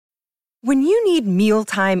When you need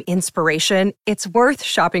mealtime inspiration, it's worth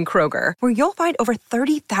shopping Kroger, where you'll find over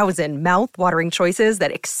 30,000 mouth-watering choices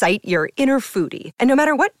that excite your inner foodie. And no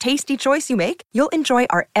matter what tasty choice you make, you'll enjoy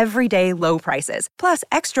our everyday low prices, plus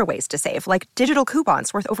extra ways to save, like digital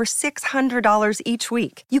coupons worth over $600 each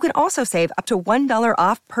week. You can also save up to $1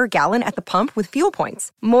 off per gallon at the pump with fuel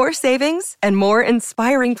points. More savings and more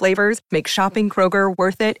inspiring flavors make shopping Kroger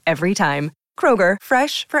worth it every time. Kroger,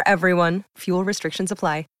 fresh for everyone. Fuel restrictions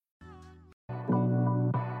apply.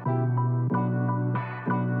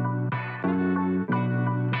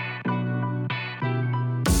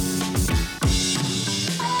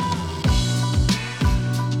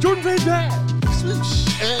 Jordan Fade's back.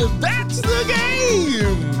 And that's the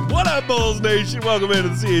game. What up, Bulls Nation? Welcome into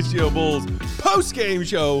the CHGO Bulls post-game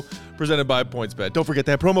show presented by PointsBet. Don't forget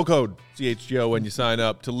that promo code CHGO when you sign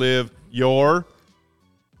up to live your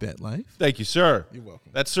bet life. Thank you, sir. You're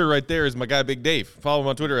welcome. That sir right there is my guy, Big Dave. Follow him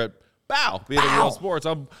on Twitter at BOW Sports.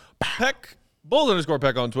 I'm Peck,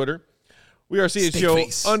 Bulls_Peck on Twitter. We are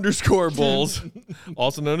CHGO_Bulls,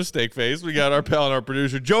 also known as Steak Face. We got our pal and our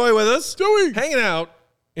producer, Joey, with us. Joey. Hanging out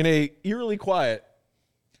in a eerily quiet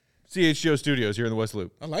CHGO studios here in the West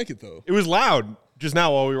Loop. I like it, though. It was loud just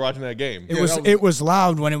now while we were watching that game. It was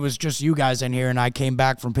loud when it was just you guys in here, and I came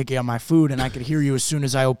back from picking up my food, and I could hear you as soon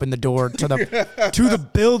as I opened the door to the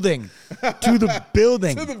building. To the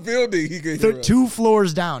building. To the building. He could hear us. 2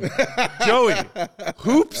 floors down. Joey,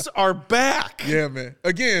 hoops are back. Yeah, man.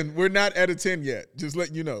 Again, we're not at a 10 yet. Just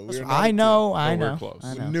letting you know. I know. We're close.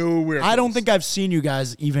 I know. Nowhere close. I don't think I've seen you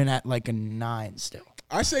guys even at like a 9 still.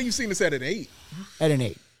 I say you've seen us at an 8. At an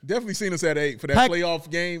 8. Definitely seen us at 8 for that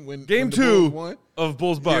playoff game when Game the 2 Bulls won. of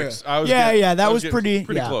Bulls Bucks. Yeah. That was pretty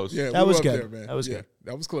close. Yeah, that was up good. there, man. That was good.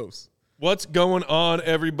 That was close. What's going on,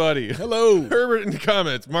 everybody? Hello. Herbert in the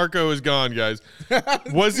comments. Marco is gone, guys.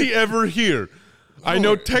 Was he ever here? I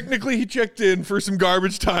know technically he checked in for some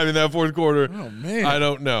garbage time in that fourth quarter. Oh, man. I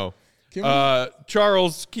don't know.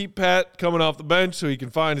 Charles, keep Pat coming off the bench so he can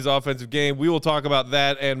find his offensive game. We will talk about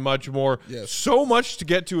that and much more. Yes. So much to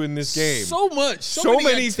get to in this game. So much. So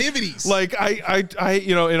many activities. Like I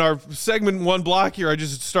in our segment 1 block here, I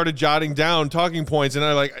just started jotting down talking points, and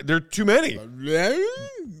there are too many.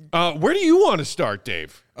 Where do you want to start,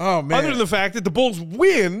 Dave? Oh, man. Other than the fact that the Bulls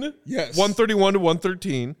win,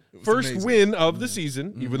 131-113, first amazing. win of the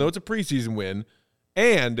season, even though it's a preseason win,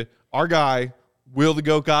 and our guy Will the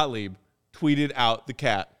Goat Gottlieb tweeted out the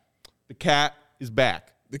cat. The cat is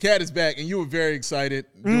back. The cat is back, and you were very excited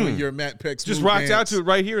doing your Matt Peck just rocked dance. out to it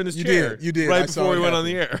right here in this chair. You did. Right I saw before it we went on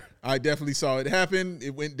happen. the air. I definitely saw it happen.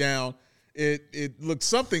 It went down. It looked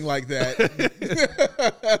something like that.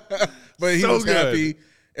 But he was happy.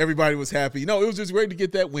 Everybody was happy. No, it was just great to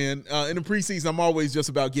get that win. In the preseason, I'm always just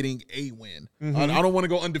about getting a win. I don't want to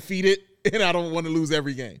go undefeated, and I don't want to lose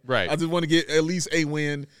every game. Right. I just want to get at least a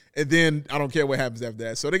win, and then I don't care what happens after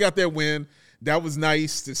that. So they got their win. That was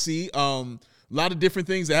nice to see. A lot of different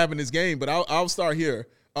things that happened in this game, but I'll start here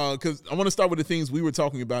because I want to start with the things we were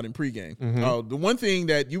talking about in pregame. The one thing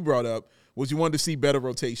that you brought up was you wanted to see better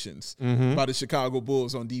rotations by the Chicago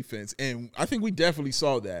Bulls on defense, and I think we definitely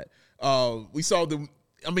saw that. We saw them.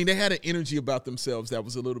 They had an energy about themselves that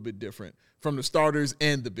was a little bit different from the starters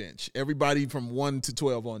and the bench. Everybody from 1 to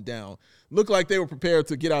 12 on down looked like they were prepared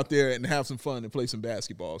to get out there and have some fun and play some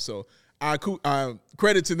basketball. So I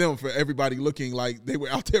credit to them for everybody looking like they were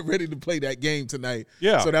out there ready to play that game tonight.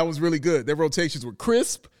 Yeah. So that was really good. Their rotations were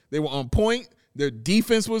crisp. They were on point. Their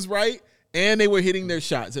defense was right. And they were hitting their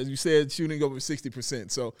shots, as you said, shooting over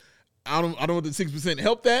 60%. So I don't know if the 6%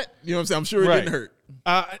 helped that. You know what I'm saying? I'm sure it didn't hurt.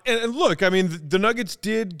 And look, the Nuggets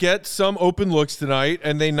did get some open looks tonight,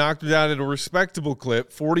 and they knocked it down at a respectable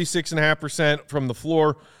clip, 46.5% from the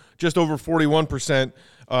floor, just over 41%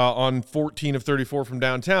 on 14 of 34 from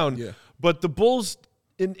downtown. Yeah. But the Bulls,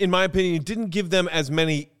 in my opinion, didn't give them as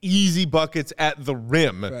many easy buckets at the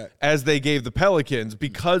rim as they gave the Pelicans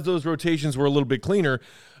because those rotations were a little bit cleaner.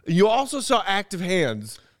 You also saw active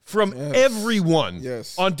hands from everyone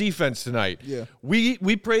on defense tonight. Yeah.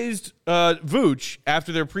 We praised Vooch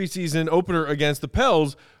after their preseason opener against the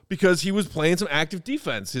Pels because he was playing some active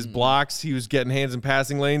defense. His blocks, he was getting hands in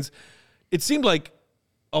passing lanes. It seemed like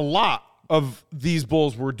a lot of these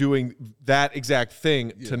Bulls were doing that exact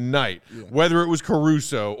thing tonight, whether it was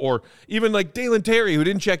Caruso or even like Dalen Terry, who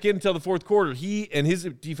didn't check in until the fourth quarter. He and his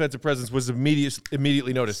defensive presence was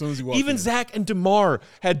immediately noticed. As soon as he walked even in. Zach and DeMar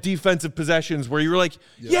had defensive possessions where you were like,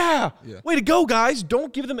 way to go, guys.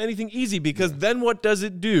 Don't give them anything easy because then what does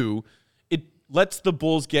it do? It lets the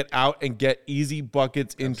Bulls get out and get easy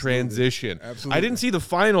buckets in transition. Absolutely. I didn't see the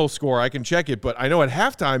final score. I can check it, but I know at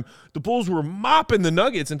halftime, the Bulls were mopping the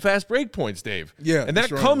Nuggets in fast break points, Dave. Yeah. And that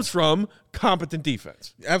comes from competent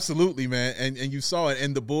defense. Absolutely, man. And you saw it.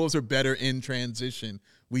 And the Bulls are better in transition.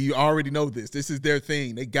 We already know this. This is their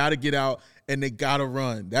thing. They got to get out and they got to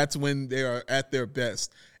run. That's when they are at their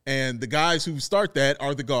best. And the guys who start that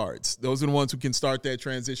are the guards. Those are the ones who can start that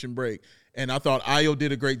transition break. And I thought Ayo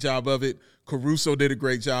did a great job of it. Caruso did a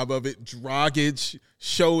great job of it. Dragic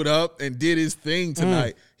showed up and did his thing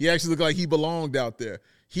tonight. He actually looked like he belonged out there.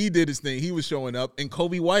 He did his thing. He was showing up. And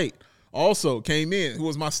Kobe White also came in, who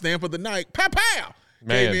was my stamp of the night. Pow!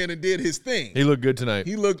 Came in and did his thing. He looked good tonight.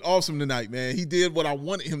 He looked awesome tonight, man. He did what I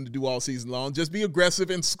wanted him to do all season long. Just be aggressive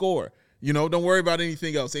and score. Don't worry about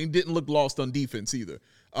anything else. And he didn't look lost on defense either.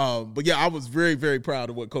 But yeah, I was very, very proud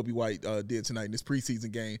of what Kobe White did tonight in this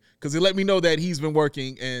preseason game because it let me know that he's been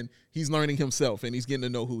working and he's learning himself and he's getting to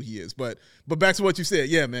know who he is. But back to what you said,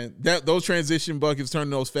 yeah, man, those transition buckets, turning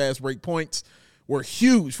those fast break points were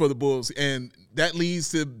huge for the Bulls, and that leads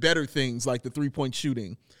to better things like the 3-point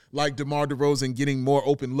shooting, like DeMar DeRozan getting more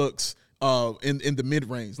open looks in the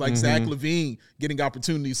mid-range, like Zach LaVine getting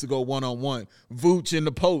opportunities to go one-on-one, Vooch in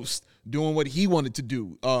the post doing what he wanted to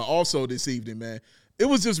do also this evening, man. It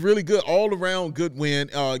was just really good, all-around good win,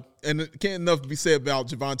 and it can't enough to be said about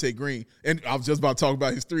Javonte Green. And I was just about to talk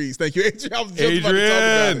about his threes. Thank you,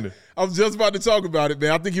 Adrian. I was just about to talk about it,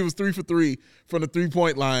 man. I think he was 3 for 3 from the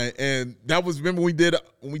three-point line, and that was, remember when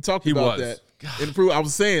we talked about that. I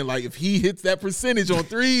was saying, like, if he hits that percentage on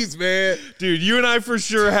threes, man. Dude, you and I for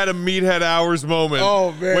sure had a meathead hours moment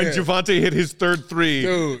when Javonte hit his third three.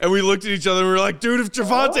 Dude. And we looked at each other and we were like, dude, if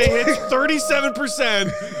Javonte hits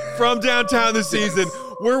 37% from downtown this season,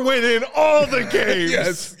 we're winning all the games.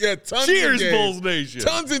 Yes, yeah, tons Cheers, of games. Bulls Nation.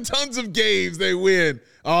 Tons and tons of games they win.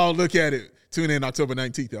 Oh, look at it. Tune in October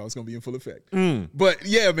 19th, though. It's going to be in full effect. But,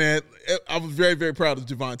 yeah, man, I was very, very proud of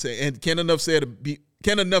Javonte. And can't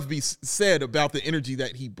enough be said about the energy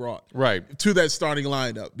that he brought to that starting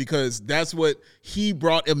lineup, because that's what he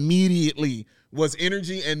brought immediately was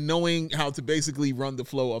energy and knowing how to basically run the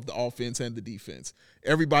flow of the offense and the defense.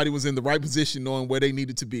 Everybody was in the right position knowing where they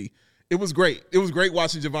needed to be. It was great. It was great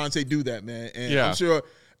watching Javonte do that, man. And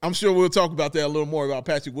I'm sure we'll talk about that a little more about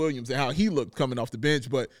Patrick Williams and how he looked coming off the bench,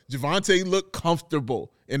 but Javonte looked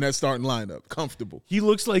comfortable in that starting lineup. Comfortable. He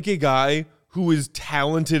looks like a guy who is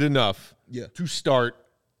talented enough to start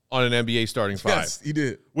on an NBA starting five. Yes, he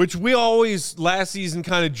did. Which we always last season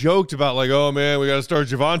kind of joked about, like, oh, man, we got to start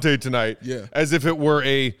Javonte tonight. Yeah. As if it were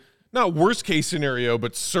a, not worst case scenario,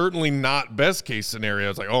 but certainly not best case scenario.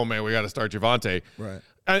 It's like, oh, man, we got to start Javonte. Right.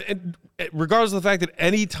 And regardless of the fact that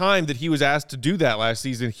any time that he was asked to do that last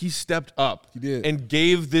season, he stepped up. He did. And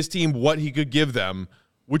gave this team what he could give them,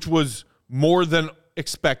 which was more than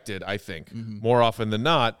expected, I think, more often than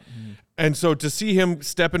not. And so to see him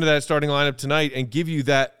step into that starting lineup tonight and give you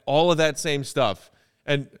that, all of that same stuff.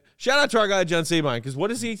 And shout out to our guy, John Sabine, because what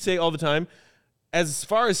does he say all the time? As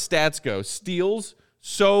far as stats go, steals,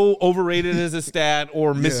 so overrated as a stat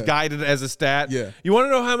or misguided as a stat. Yeah. You want to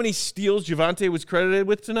know how many steals Javonte was credited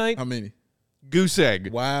with tonight? How many? Goose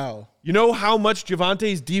egg. Wow. You know how much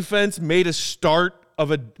Javonte's defense made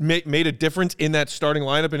a difference in that starting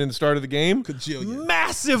lineup and in the start of the game? Kajillion.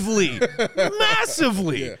 Massively.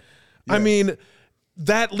 Massively. Yeah. I mean,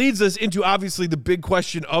 that leads us into obviously the big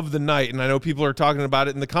question of the night, and I know people are talking about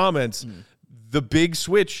it in the comments. The big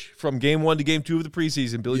switch from game 1 to game 2 of the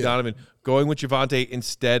preseason, Billy Donovan going with Javonte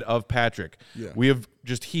instead of Patrick. Yeah. We have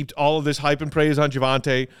just heaped all of this hype and praise on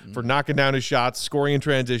Javonte for knocking down his shots, scoring in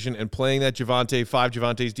transition, and playing that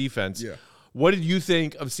Javonte's defense. Yeah. What did you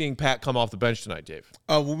think of seeing Pat come off the bench tonight, Dave?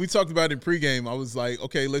 When we talked about it in pregame, I was like,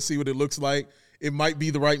 okay, let's see what it looks like. It might be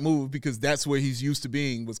the right move because that's where he's used to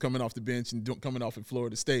being, was coming off the bench and coming off at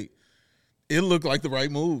Florida State. It looked like the right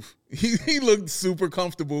move. He looked super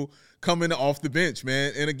comfortable coming off the bench,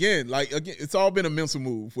 man. And again, it's all been a mental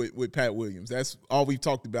move with Pat Williams. That's all we've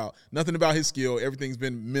talked about. Nothing about his skill. Everything's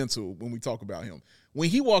been mental when we talk about him. When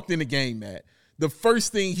he walked in the game, Matt, the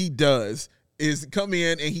first thing he does is come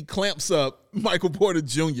in and he clamps up Michael Porter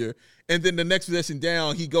Jr., and then the next possession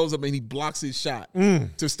down, he goes up and he blocks his shot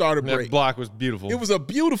to start a break. That block was beautiful. It was a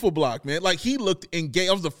beautiful block, man. Like, he looked engaged.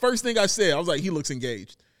 That was the first thing I said. I was like, he looks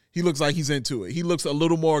engaged. He looks like he's into it. He looks a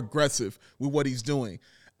little more aggressive with what he's doing.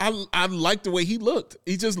 I like the way he looked.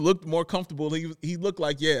 He just looked more comfortable. He looked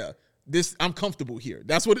like, I'm comfortable here.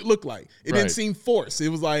 That's what it looked like. It didn't seem forced. It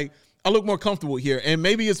was like, I look more comfortable here. And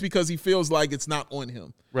maybe it's because he feels like it's not on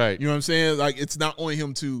him. Right. You know what I'm saying? Like, it's not on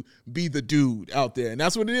him to be the dude out there. And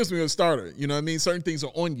that's what it is when you're a starter. You know what I mean? Certain things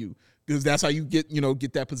are on you. because that's how you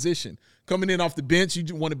get that position. Coming in off the bench,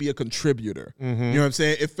 you want to be a contributor. You know what I'm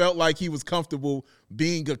saying? It felt like he was comfortable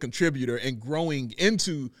being a contributor and growing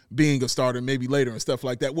into being a starter maybe later and stuff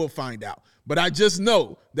like that. We'll find out. But I just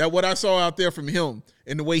know that what I saw out there from him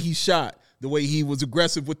and the way he shot, the way he was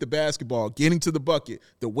aggressive with the basketball, getting to the bucket,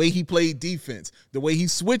 the way he played defense, the way he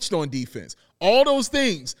switched on defense, all those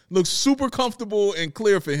things look super comfortable and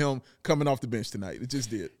clear for him coming off the bench tonight. It just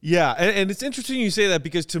did. Yeah, and it's interesting you say that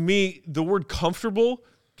because to me, the word comfortable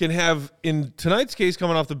can have, in tonight's case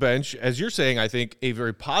coming off the bench, as you're saying, I think, a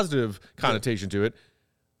very positive connotation to it.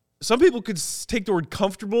 Some people could take the word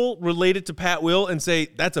comfortable, relate it to Pat Will, and say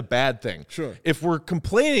that's a bad thing. Sure. If we're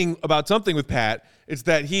complaining about something with Pat, it's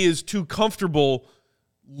that he is too comfortable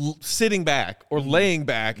sitting back or laying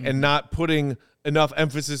back and not putting enough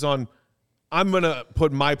emphasis on, I'm going to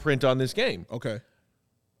put my print on this game. Okay.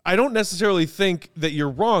 I don't necessarily think that you're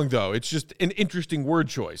wrong, though. It's just an interesting word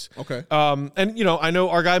choice. Okay. And, I know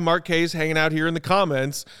our guy Mark K is hanging out here in the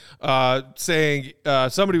comments saying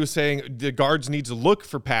somebody was saying the guards need to look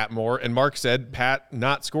for Pat more, and Mark said Pat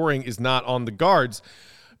not scoring is not on the guards.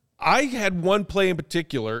 I had one play in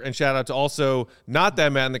particular, and shout out to also not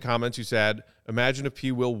that man in the comments who said, imagine if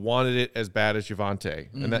P. Will wanted it as bad as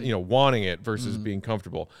Javonte, and that, wanting it versus being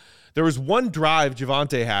comfortable. There was one drive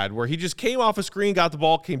Javonte had where he just came off a screen, got the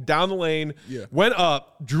ball, came down the lane, went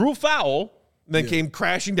up, drew a foul, and then came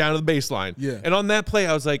crashing down to the baseline. Yeah. And on that play,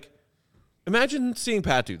 I was like, imagine seeing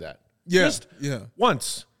Pat do that. Just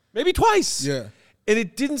once, maybe twice. Yeah. And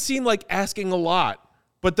it didn't seem like asking a lot.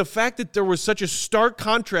 But the fact that there was such a stark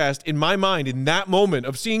contrast in my mind in that moment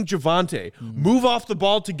of seeing Javonte move off the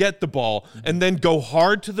ball to get the ball and then go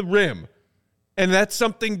hard to the rim. And that's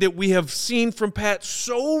something that we have seen from Pat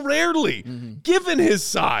so rarely, given his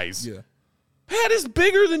size. Yeah. Pat is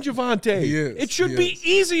bigger than Javonte. He is. It should be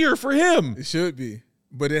easier for him. It should be,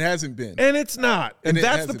 but it hasn't been. And it's not. And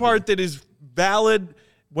that's the part that is valid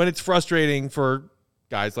when it's frustrating for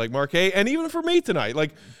guys like Marquet and even for me tonight.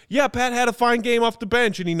 Like, yeah, Pat had a fine game off the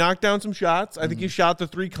bench, and he knocked down some shots. I think he shot the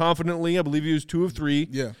three confidently. I believe he was 2 of 3.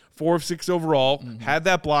 Yeah. 4 of 6 overall. Had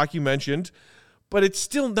that block you mentioned. But it's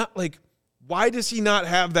still not like, why does he not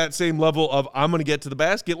have that same level of I'm going to get to the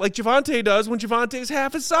basket like Javonte does when Javonte's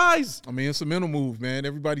half his size? I mean, it's a mental move, man.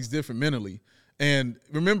 Everybody's different mentally. And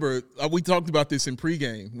remember, we talked about this in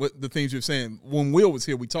pregame, what the things you're saying. When Will was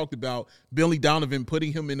here, we talked about Billy Donovan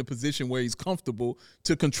putting him in a position where he's comfortable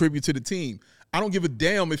to contribute to the team. I don't give a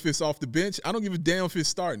damn if it's off the bench. I don't give a damn if it's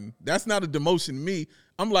starting. That's not a demotion to me.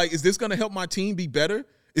 I'm like, is this going to help my team be better?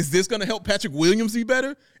 Is this going to help Patrick Williams be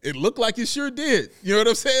better? It looked like it sure did. You know what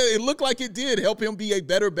I'm saying? It looked like it did help him be a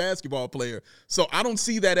better basketball player. So I don't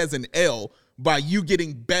see that as an L by you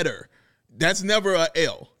getting better. That's never a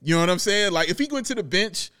L. You know what I'm saying? Like, if he went to the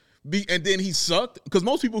bench and then he sucked, because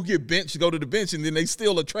most people get benched, go to the bench, and then they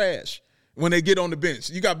still are trash when they get on the bench.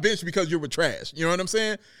 You got benched because you were trash. You know what I'm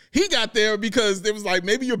saying? He got there because it was like,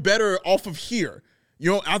 maybe you're better off of here. You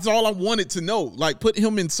know, that's all I wanted to know. Like, put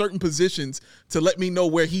him in certain positions to let me know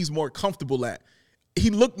where he's more comfortable at. He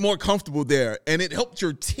looked more comfortable there, and it helped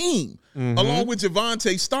your team, along with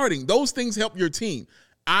Javonte starting. Those things help your team.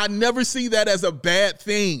 I never see that as a bad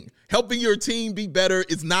thing. Helping your team be better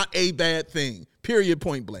is not a bad thing, period,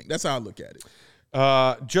 point blank. That's how I look at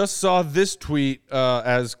it. Just saw this tweet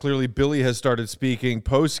as clearly Billy has started speaking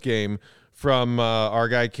post-game from our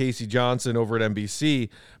guy Casey Johnson over at NBC.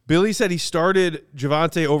 Billy said he started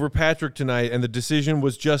Javonte over Patrick tonight, and the decision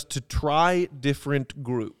was just to try different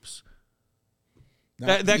groups.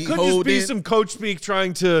 That could just be some coach speak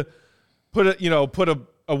trying to put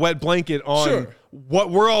a wet blanket on what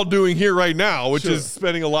we're all doing here right now, which is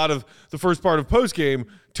spending a lot of the first part of postgame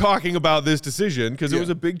talking about this decision because it was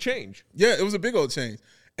a big change. Yeah, it was a big old change.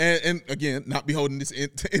 And again, not beholden this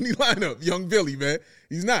to any lineup. Young Billy, man,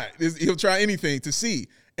 he's not. He'll try anything to see.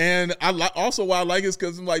 And also why I like it is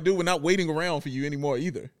because I'm like, dude, we're not waiting around for you anymore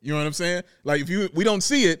either. You know what I'm saying? Like, if we don't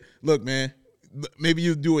see it, look, man, maybe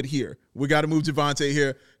you do it here. We got to move Javonte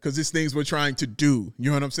here because it's things we're trying to do. You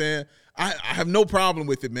know what I'm saying? I have no problem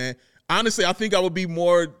with it, man. Honestly, I think I would be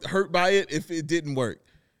more hurt by it if it didn't work.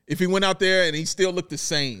 If he went out there and he still looked the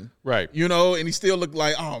same. Right. You know, and he still looked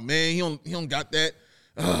like, oh, man, he don't got that.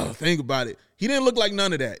 Oh, think about it. He didn't look like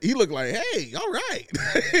none of that. He looked like, hey, all right.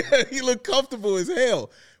 He looked comfortable as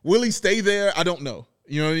hell. Will he stay there? I don't know.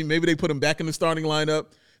 You know what I mean? Maybe they put him back in the starting lineup.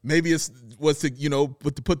 Maybe it was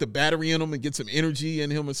to put the battery in him and get some energy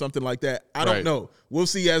in him or something like that. I don't know. We'll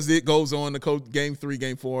see as it goes on, game 3,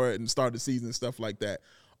 game 4, and start the season and stuff like that.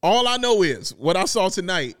 All I know is what I saw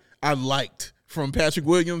tonight, I liked from Patrick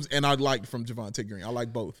Williams and I liked from Javonte Green. I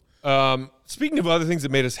like both. Speaking of other things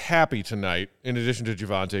that made us happy tonight, in addition to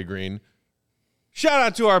Javonte Green, shout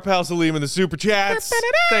out to our pal Salim in the Super Chats.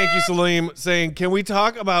 Thank you, Salim, saying, can we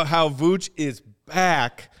talk about how Vooch is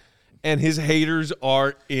back and his haters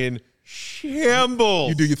are in shambles?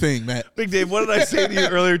 You do your thing, Matt. Big Dave, what did I say to you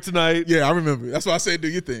earlier tonight? Yeah, I remember. That's why I said do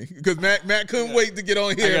your thing. Because Matt couldn't wait to get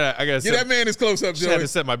on here. I gotta get that man his close-up, Joey. Joey. I had to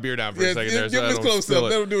set my beer down for a second there. Give him his close-up.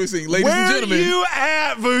 Let him do his thing. Ladies Where and gentlemen. Where are you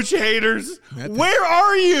at, Vooch haters? Where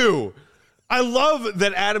are you? I love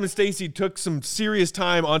that Adam and Stacey took some serious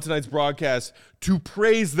time on tonight's broadcast to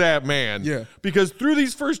praise that man. Yeah. Because through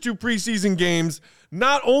these first 2 preseason games,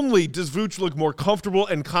 not only does Vooch look more comfortable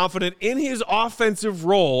and confident in his offensive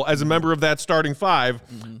role as a member of that starting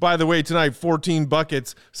 5. By the way, tonight, 14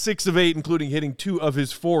 buckets, 6 of 8, including hitting 2 of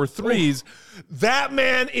his 4 threes. That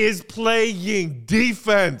man is playing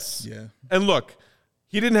defense. Yeah. And look,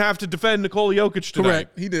 he didn't have to defend Nikola Jokic tonight.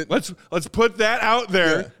 Correct, he did. Let's put that out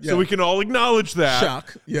there so we can all acknowledge that.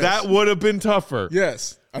 Shock, yes. That would have been tougher.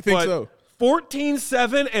 Yes, I think so. 14,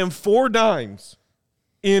 7, and 4 dimes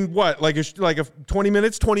in what? Like a 20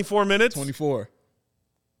 minutes, 24 minutes? 24.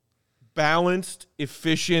 Balanced,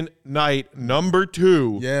 efficient night, number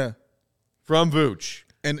 2 from Vooch.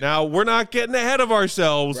 And now we're not getting ahead of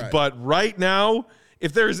ourselves, but right now,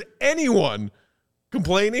 if there's anyone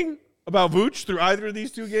complaining about Vooch through either of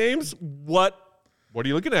these 2 games, what are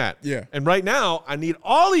you looking at? Yeah. And right now, I need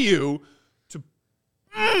all of you to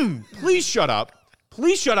please shut up.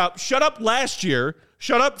 Please shut up. Shut up last year.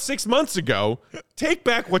 Shut up 6 months ago. Take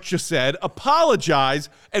back what you said. Apologize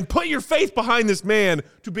and put your faith behind this man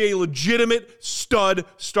to be a legitimate stud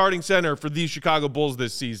starting center for these Chicago Bulls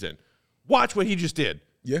this season. Watch what he just did.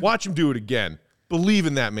 Yeah. Watch him do it again. Believe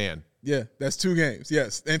in that man. Yeah, that's 2 games.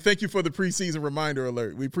 Yes. And thank you for the preseason reminder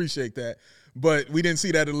alert. We appreciate that. But we didn't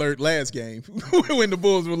see that alert last game when the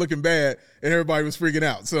Bulls were looking bad and everybody was freaking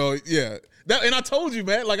out. So, yeah. And I told you,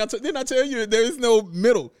 man, didn't I tell you there is no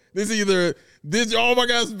middle. There's either, oh, my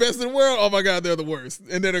God, it's the best in the world. Oh, my God, they're the worst.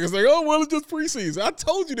 And then they're going to say, oh, well, it's just preseason. I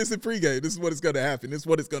told you this in pregame. This is what it's going to happen. This is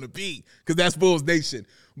what it's going to be because that's Bulls Nation.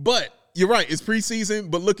 But you're right. It's preseason,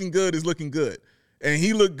 but looking good is looking good. And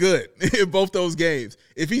he looked good in both those games.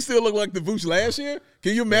 If he still looked like the Vooch last year,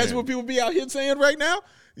 can you imagine what people be out here saying right now?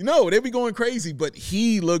 No, they'd be going crazy. But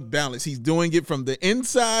he looked balanced. He's doing it from the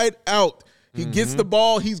inside out. He gets the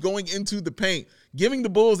ball. He's going into the paint. Giving the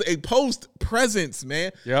Bulls a post presence,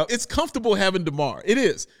 man. Yep. It's comfortable having DeMar. It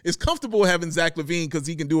is. It's comfortable having Zach LaVine because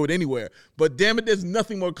he can do it anywhere. But damn it, there's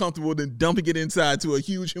nothing more comfortable than dumping it inside to a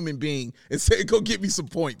huge human being and say, go get me some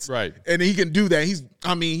points. Right. And he can do that.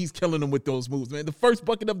 He's killing them with those moves, man. The first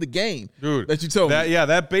bucket of the game, dude, that you told me. Yeah,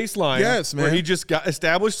 that baseline. Yes, man. Where he just got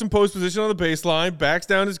established some post position on the baseline, backs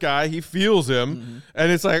down his guy, he feels him,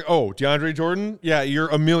 and it's like, oh, DeAndre Jordan, yeah, you're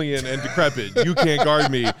a million and decrepit. You can't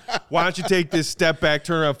guard me. Why don't you take this step back,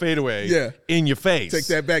 turnaround fadeaway in your face? Take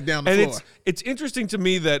that back down the floor. floor. It's interesting to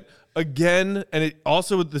me that, again, and it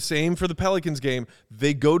also the same for the Pelicans game,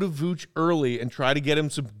 they go to Vooch early and try to get him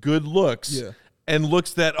some good looks. Yeah. And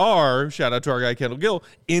looks that are, shout out to our guy Kendall Gill,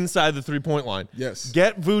 inside the 3-point line. Yes.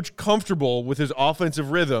 Get Vooch comfortable with his offensive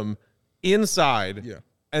rhythm inside,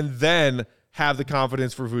 and then have the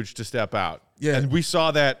confidence for Vooch to step out. Yeah. And we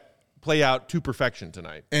saw that play out to perfection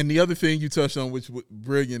tonight. And the other thing you touched on, which was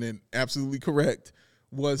brilliant and absolutely correct,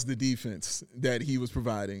 was the defense that he was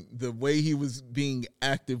providing. The way he was being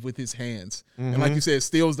active with his hands. And like you said,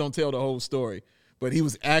 steals don't tell the whole story. But he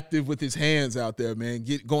was active with his hands out there, man,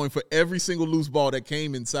 going for every single loose ball that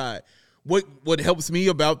came inside. What helps me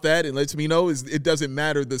about that and lets me know is it doesn't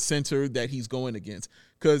matter the center that he's going against.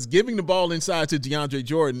 Because giving the ball inside to DeAndre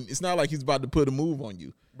Jordan, it's not like he's about to put a move on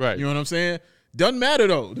you. Right. You know what I'm saying? Doesn't matter,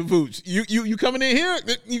 though, the Vooch. You coming in here,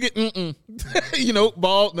 you get,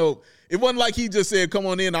 ball, no. It wasn't like he just said, come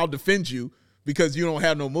on in, I'll defend you because you don't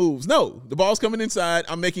have no moves. No, the ball's coming inside.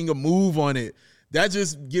 I'm making a move on it. That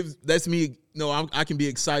just lets me know I can be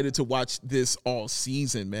excited to watch this all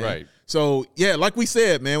season, man. Right. So, yeah, like we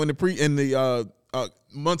said, man, in the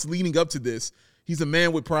months leading up to this, he's a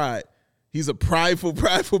man with pride. He's a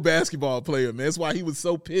prideful basketball player, man. That's why he was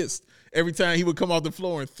so pissed every time he would come off the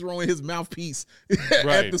floor and throw in his mouthpiece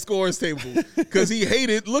at the scorer's table because he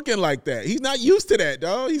hated looking like that. He's not used to that,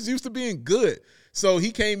 dog. He's used to being good. So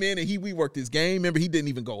he came in and we worked his game. Remember, he didn't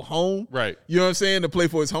even go home. Right. You know what I'm saying? To play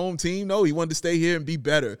for his home team. No, he wanted to stay here and be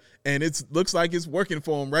better. And it looks like it's working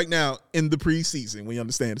for him right now in the preseason. We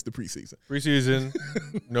understand it's the preseason. Preseason,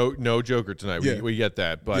 no Joker tonight. We get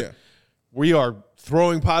that. But we are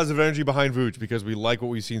throwing positive energy behind Vooch because we like what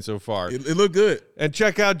we've seen so far. It looked good. And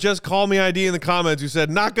check out Just Call Me ID in the comments who said,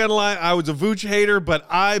 not going to lie, I was a Vooch hater, but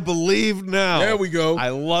I believe now. There we go. I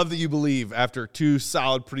love that you believe after 2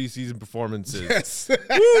 solid preseason performances. Yes.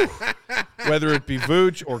 Whether it be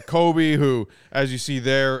Vooch or Kobe, who, as you see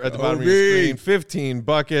there at the bottom of your screen, 15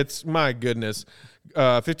 buckets. My goodness.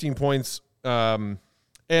 15 points.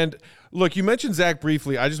 And look, you mentioned Zach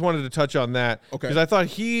briefly. I just wanted to touch on that because I thought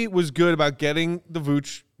he was good about getting the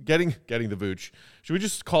Vooch, getting the Vooch. Should we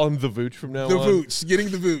just call him the Vooch from now on? The Vooch, getting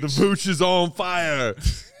the Vooch. The Vooch is on fire.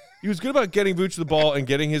 He was good about getting Vooch the ball and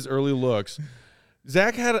getting his early looks.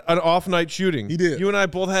 Zach had an off night shooting. He did. You and I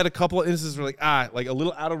both had a couple of instances where like a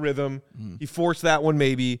little out of rhythm. He forced that one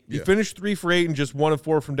maybe. He finished 3 for 8 and just 1 of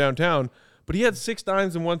 4 from downtown, but he had 6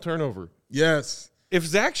 dimes and 1 turnover. Yes. If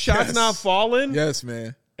Zach's shot's not falling, yes,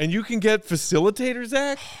 man. And you can get facilitator,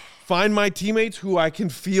 Zach, find my teammates who I can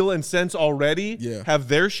feel and sense already have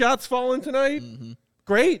their shots falling tonight.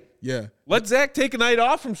 Great. Yeah. Let Zach take a night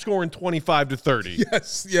off from scoring 25 to 30.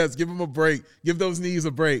 Yes. Give him a break. Give those knees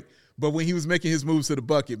a break. But when he was making his moves to the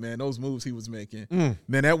bucket, man, those moves he was making,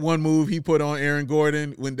 man, that one move he put on Aaron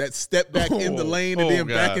Gordon when that step back in the lane and then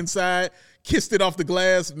back inside, kissed it off the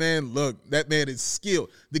glass, man, look, that man is skilled.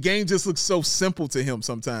 The game just looks so simple to him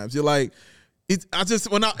sometimes. You're like,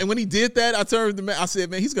 when he did that, I turned to man. I said,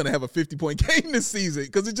 man, he's gonna have a 50-point game this season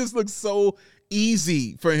because it just looks so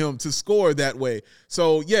easy for him to score that way.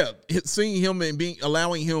 So yeah, seeing him and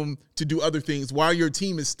allowing him to do other things while your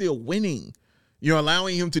team is still winning. You're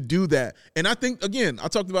allowing him to do that. And I think, again, I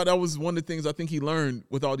talked about that was one of the things I think he learned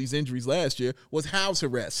with all these injuries last year was house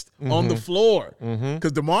arrest on the floor.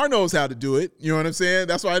 Because DeMar knows how to do it. You know what I'm saying?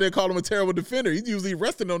 That's why I didn't call him a terrible defender. He's usually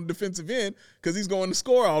resting on the defensive end because he's going to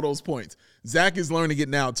score all those points. Zach is learning it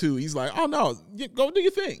now, too. He's like, oh, no, go do your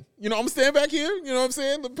thing. You know, I'm going to stand back here. You know what I'm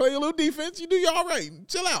saying? Play a little defense. You do you all right.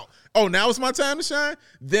 Chill out. Oh, now it's my time to shine?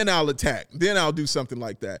 Then I'll attack. Then I'll do something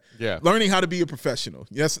like that. Yeah. Learning how to be a professional.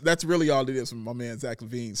 Yes, that's really all it is from my man, Zach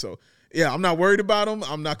LaVine. So, yeah, I'm not worried about him.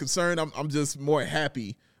 I'm not concerned. I'm just more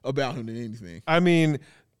happy about him than anything. I mean,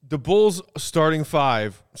 the Bulls starting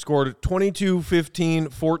 5 scored 22, 15,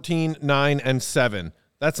 14, 9, and 7.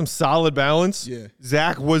 That's some solid balance. Yeah.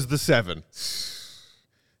 Zach was the 7.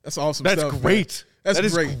 That's awesome That's stuff. Great. That's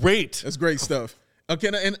great. That's great stuff.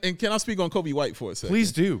 Can I speak on Kobe White for a second?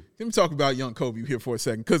 Please do. Let me talk about young Kobe here for a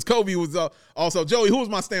second. Because Kobe was also, Joey, who was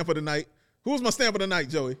my stamp of the night? Who was my stamp of the night,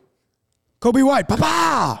 Joey? Kobe White,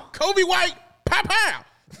 papa. Kobe White, papa.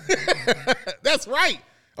 That's right.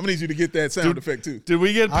 I'm gonna need you to get that sound effect too. Did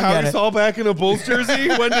we get Power Saul back in a Bulls jersey?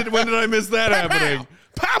 when did I miss that happening?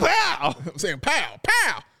 Pow pow. I'm saying pow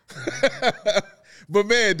pow. But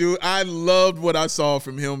man, dude, I loved what I saw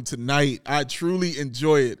from him tonight. I truly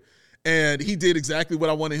enjoy it, and he did exactly what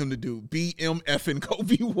I wanted him to do: be MFing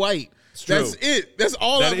Kobe White. That's it. That's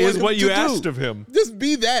all. That is what you asked of him. Just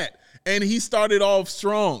be that. And he started off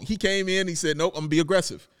strong. He came in. He said, "Nope, I'm gonna be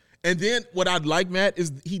aggressive." And then what I'd like, Matt,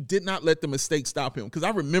 is he did not let the mistake stop him. Because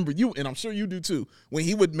I remember you, and I'm sure you do too, when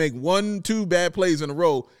he would make 1-2 bad plays in a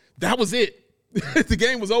row, that was it. The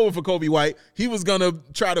game was over for Kobe White. He was going to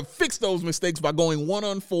try to fix those mistakes by going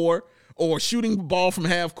 1-on-4 or shooting the ball from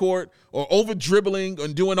half court or over-dribbling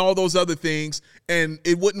and doing all those other things, and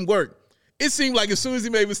it wouldn't work. It seemed like as soon as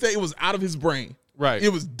he made a mistake, it was out of his brain. Right. It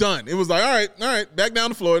was done. It was like, all right, back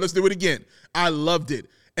down the floor. Let's do it again. I loved it.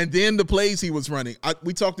 And then the plays he was running.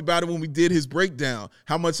 We talked about it when we did his breakdown,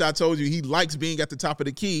 how much I told you he likes being at the top of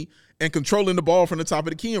the key and controlling the ball from the top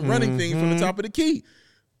of the key and running things from the top of the key.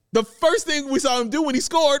 The first thing we saw him do when he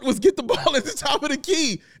scored was get the ball at the top of the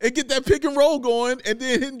key and get that pick and roll going, and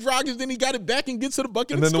then hitting Dragic. Then he got it back and gets to the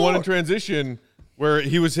bucket and then scored. The one in transition where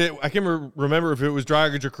he was hit. I can't remember if it was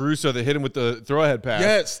Dragic or Caruso that hit him with the throw-ahead pass.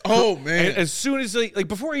 Yes. Oh, man. And as soon as, like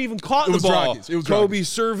before he even caught the was ball, Dragic. It was Kobe Dragic.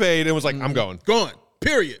 surveyed and was like, I'm going. Gone.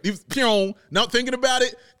 Period. He was not thinking about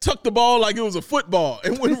it, tucked the ball like it was a football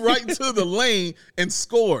and went right into the lane and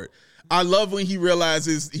scored. I love when he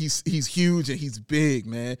realizes he's huge and he's big,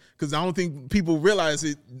 man, because I don't think people realize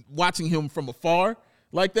it watching him from afar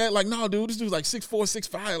like that. Like, no, dude, this dude's like 6'4",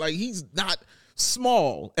 6'5". Like, he's not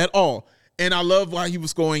small at all. And I love why he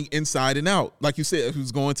was going inside and out. Like you said, he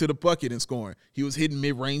was going to the bucket and scoring. He was hitting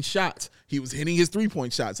mid-range shots. He was hitting his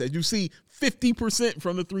three-point shots. As you see, 50%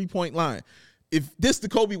 from the three-point line. If this the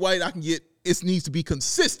Kobe White I can get, it needs to be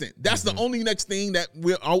consistent. That's the only next thing that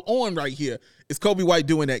we're on right here is Kobe White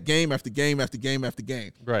doing that game after game after game after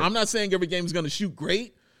game. Right. I'm not saying every game is going to shoot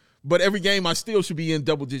great, but every game I still should be in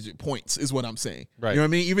double-digit points is what I'm saying. Right. You know what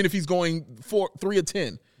I mean? Even if he's going 3 of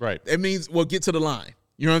 10. Right. It means, well, get to the line.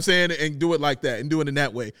 You know what I'm saying? And do it like that and do it in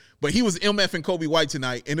that way. But he was MF and Kobe White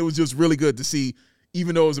tonight, and it was just really good to see.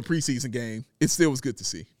 Even though it was a preseason game, it still was good to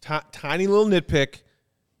see. Tiny little nitpick,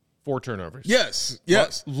 4 turnovers. Yes.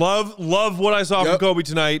 Love what I saw from Kobe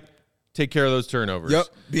tonight. Take care of those turnovers. Yep.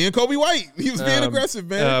 Being Kobe White. He was being aggressive,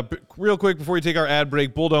 man. Real quick before we take our ad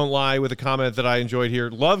break, Bull Don't Lie with a comment that I enjoyed here.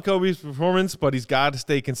 Love Kobe's performance, but he's got to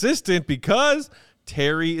stay consistent because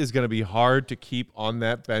Terry is going to be hard to keep on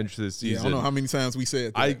that bench this season. Yeah, I don't know how many times we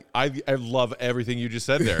said that. I love everything you just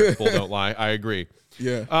said there. Bull Don't Lie. I agree.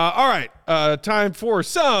 Yeah. All right. Time for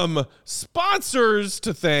some sponsors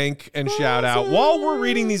to thank and shout out. While we're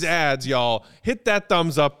reading these ads, y'all, hit that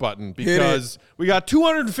thumbs up button because we got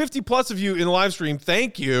 250 plus of you in the live stream.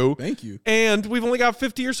 Thank you. Thank you. And we've only got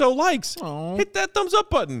 50 or so likes. Aww. Hit that thumbs up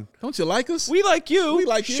button. Don't you like us? We like you. We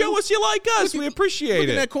like you. Show us you like us. We appreciate look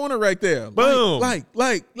it. in that corner right there. Boom. Like.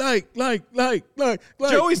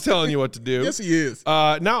 Joey's telling you what to do. Yes, he is.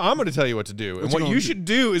 Now I'm going to tell you what to do. And what you should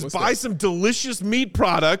do is buy some delicious meat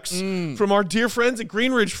products from our dear friends at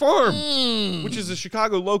Green Ridge Farm, which is a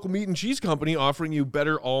Chicago local meat and cheese company offering you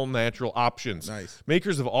better all-natural options. Nice.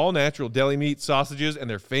 Makers of all-natural deli meat, sausages, and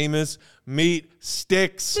their famous meat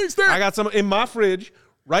sticks. I got some in my fridge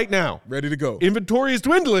right now. Ready to go. Inventory is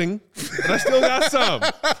dwindling, but I still got some.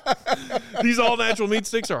 These all-natural meat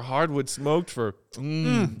sticks are hardwood smoked for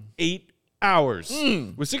 8 hours.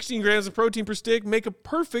 With 16 grams of protein per stick, make a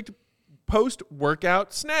perfect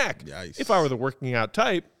post-workout snack. Nice. If I were the working out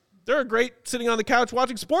type, they're a great sitting on the couch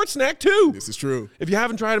watching sports snack too. This is true. If you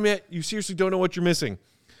haven't tried them yet, you seriously don't know what you're missing.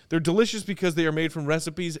 They're delicious because they are made from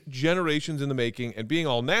recipes generations in the making, and being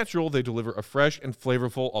all natural, they deliver a fresh and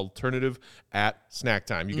flavorful alternative at snack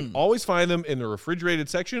time. You can always find them in the refrigerated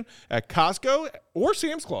section at Costco or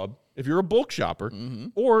Sam's Club if you're a bulk shopper,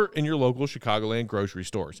 or in your local Chicagoland grocery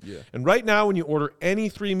stores. Yeah. And right now, when you order any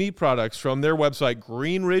 3 meat products from their website,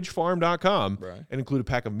 greenridgefarm.com, and include a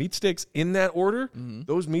pack of meat sticks in that order,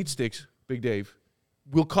 those meat sticks, Big Dave,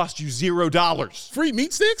 will cost you $0. Free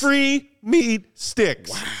meat sticks? Free meat sticks.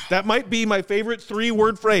 Wow. That might be my favorite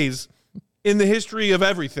 3-word phrase in the history of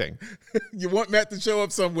everything. You want Matt to show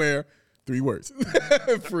up somewhere, 3 words.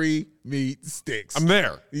 Free meat sticks. I'm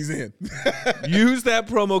there. He's in. Use that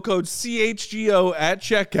promo code CHGO at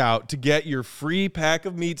checkout to get your free pack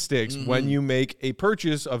of meat sticks when you make a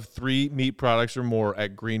purchase of 3 meat products or more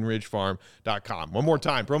at greenridgefarm.com. One more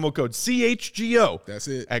time, promo code CHGO. That's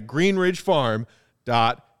it. At greenridgefarm.com.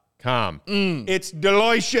 It's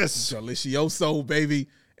delicious. Delicioso, baby.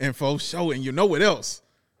 And for show. And you know what else?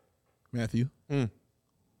 Matthew.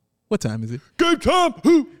 What time is it? Game time.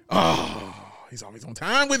 Oh, he's always on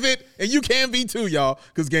time with it. And you can be too, y'all,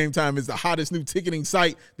 because Game Time is the hottest new ticketing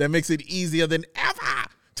site that makes it easier than ever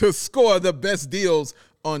to score the best deals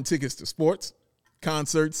on tickets to sports,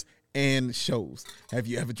 concerts, and shows. Have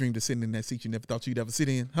you ever dreamed of sitting in that seat you never thought you'd ever sit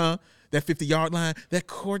in, huh? That 50-yard line, that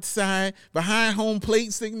courtside, behind home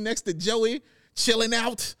plate, sitting next to Joey, chilling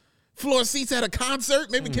out. Floor seats at a concert,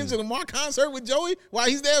 maybe Kendrick Lamar concert with Joey while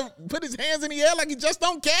he's there, put his hands in the air like he just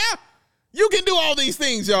don't care. You can do all these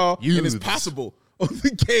things, y'all, and it's possible on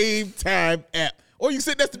the Game Time app. Or you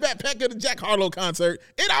sit next to backpack at the Jack Harlow concert.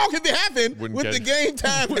 It all can happen with the Game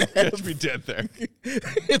Time app. Catch me dead there.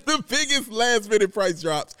 The biggest last-minute price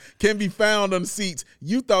drops can be found on seats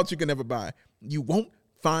you thought you could never buy. You won't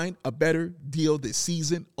find a better deal this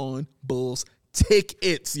season on Bulls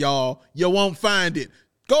tickets, y'all. You won't find it.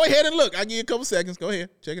 Go ahead and look. I'll give you a couple seconds. Go ahead.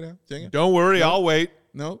 Check it out. Don't worry. I'll wait.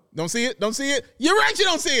 No, don't see it. Don't see it. You're right. You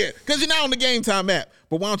don't see it because you're not on the Game Time app.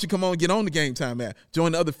 But why don't you come on and get on the Game Time app?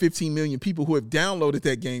 Join the other 15 million people who have downloaded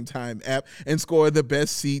that Game Time app and score the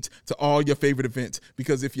best seats to all your favorite events.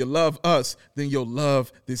 Because if you love us, then you'll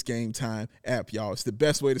love this Game Time app, y'all. It's the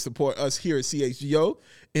best way to support us here at CHGO,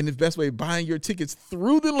 and the best way of buying your tickets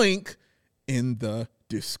through the link in the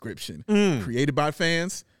description. Created by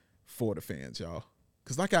fans for the fans, y'all.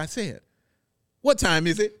 Because like I said, what time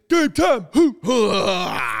is it? Game time.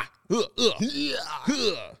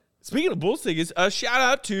 Speaking of Bulls tickets, a shout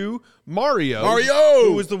out to Mario,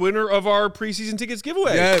 who was the winner of our preseason tickets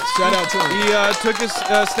giveaway. Yes, shout out to him. He took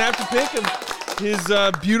a snapped a pic of his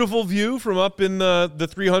beautiful view from up in the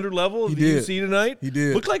 300 level of the UC tonight. He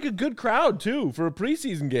did. Looked like a good crowd too for a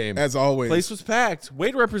preseason game. As always, place was packed.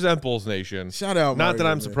 Way to represent Bulls Nation. Shout out. Not Mario, that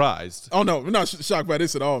I'm man. surprised. Oh no, we're not shocked by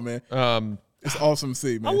this at all, man. It's awesome to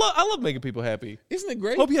see, man. I love making people happy. Isn't it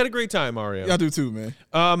great? Hope you had a great time, Mario. Yeah, I do too,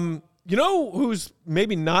 man. You know who's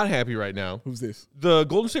maybe not happy right now? Who's this? The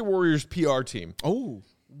Golden State Warriors PR team. Oh.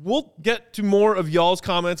 We'll get to more of y'all's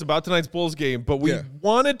comments about tonight's Bulls game, but we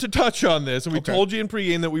wanted to touch on this, and we told you in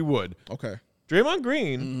pregame that we would. Okay. Draymond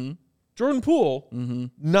Green, Jordan Poole,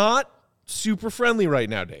 not super friendly right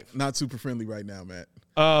now, Dave. Not super friendly right now, Matt.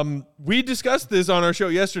 We discussed this on our show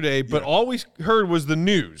yesterday, but all we heard was the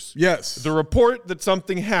news. Yes. The report that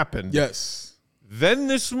something happened. Yes. Then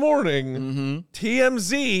this morning,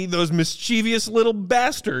 TMZ, those mischievous little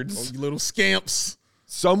bastards, Those little scamps.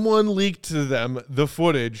 someone leaked to them the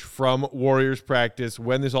footage from Warriors practice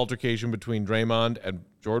when this altercation between Draymond and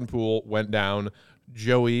Jordan Poole went down.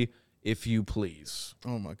 Joey, if you please.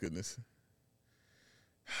 Oh, my goodness.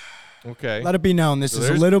 Okay. Let it be known, this is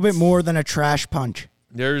a little bit more than a trash punch.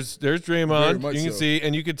 There's Very Draymond. much You can so. see,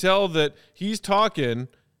 and you can tell that he's talking.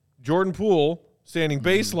 Jordan Poole standing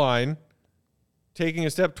baseline, taking a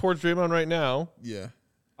step towards Draymond right now. Yeah.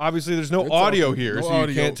 Obviously, there's no They're audio talking- here, no so you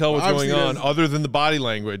audio. can't tell what's Obviously, going on there's other than the body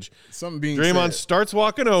language. Something being Draymond said. starts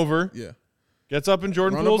walking over, Yeah. gets up in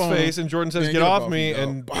Jordan Run up Poole's on him. face, and Jordan says, Man, get off me, dog.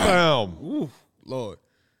 and bam. Ooh, Lord.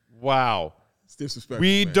 Wow. It's disrespectful.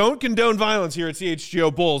 We man. don't condone violence here at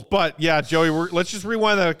CHGO Bulls, but yeah, Joey, let's just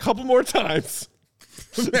rewind that a couple more times.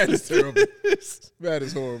 That is terrible. That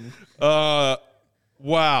is horrible.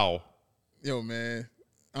 Wow. Yo, man.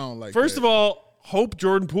 I don't like First of all, hope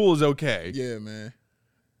Jordan Poole is okay. Yeah, man.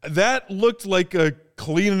 That looked like a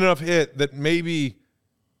clean enough hit that maybe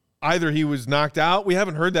either he was knocked out. We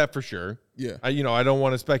haven't heard that for sure. Yeah. I don't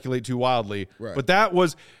want to speculate too wildly. Right. But that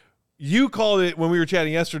was, you called it when we were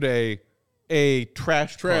chatting yesterday, a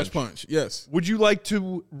trash punch. Yes. Would you like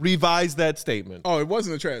to revise that statement? Oh, it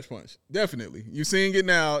wasn't a trash punch. Definitely. You seeing it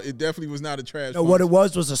now, it definitely was not a trash No, punch. what it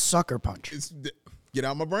was a sucker punch. Get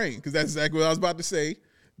out of my brain, because that's exactly what I was about to say.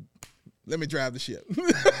 Let me drive the ship.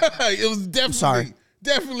 It was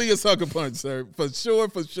definitely a sucker punch, sir. For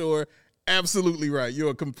sure. Absolutely right. You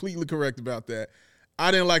are completely correct about that.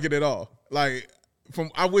 I didn't like it at all.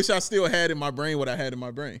 I wish I still had in my brain what I had in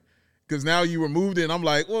my brain. Because now you removed it, and I'm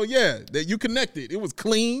like, well, yeah, that you connected. It was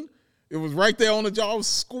clean. It was right there on the jaw. It was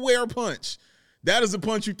square punch. That is a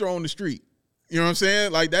punch you throw on the street. You know what I'm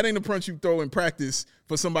saying? That ain't a punch you throw in practice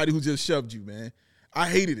for somebody who just shoved you, man. I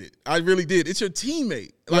hated it. I really did. It's your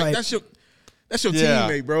teammate. Right. That's your Yeah.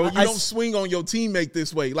 teammate, bro. You don't swing on your teammate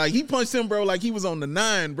this way. He punched him, bro, like he was on the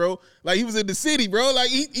 9, bro. Like he was in the city, bro.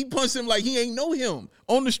 He punched him like he ain't know him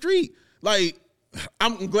on the street.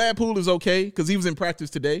 I'm glad Poole is okay because he was in practice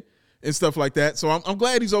today and stuff like that. So I'm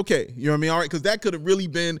glad he's okay. You know what I mean? All right, because that could have really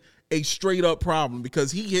been a straight up problem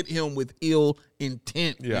because he hit him with ill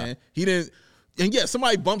intent, man. He didn't. And yeah,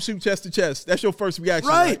 somebody bumps you chest to chest. That's your first reaction,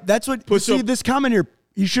 right? That's what. This comment here.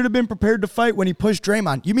 He should have been prepared to fight when he pushed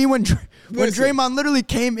Draymond. You mean when Draymond literally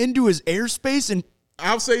came into his airspace and?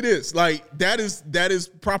 I'll say this: that is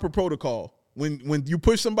proper protocol. When you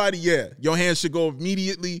push somebody, your hands should go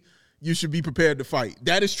immediately. You should be prepared to fight.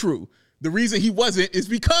 That is true. The reason he wasn't is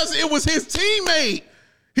because it was his teammate.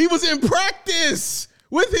 He was in practice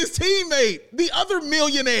with his teammate, the other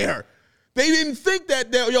millionaire. They didn't think that,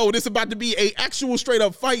 this is about to be a actual straight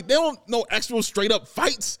up fight. They don't know actual straight up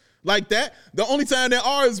fights like that. The only time there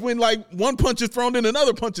are is when one punch is thrown and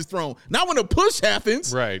another punch is thrown. Not when a push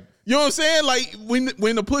happens. Right. You know what I'm saying?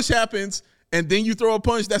 When the push happens and then you throw a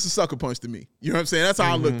punch, that's a sucker punch to me. You know what I'm saying? That's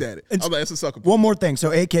how I looked at it. I was like, that's a sucker punch. One more thing.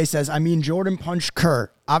 So AK says, Jordan punched Kerr.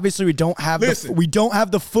 Obviously, we don't have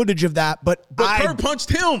the footage of that, but Kerr punched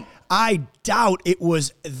him. I doubt it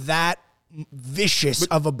was that vicious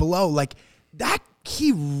of a blow. That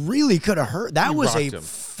he really could have hurt. That was a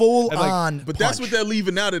full on. But that's what they're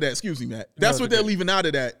leaving out of that. Excuse me, Matt. That's what they're leaving out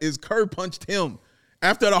of that is Kerr punched him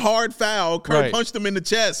after the hard foul. Kerr punched him in the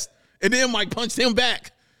chest, and then Mike punched him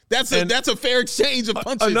back. That's a fair exchange of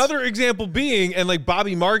punches. Another example being, and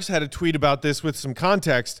Bobby Marks had a tweet about this with some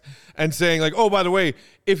context and saying oh, by the way,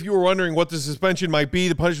 if you were wondering what the suspension might be,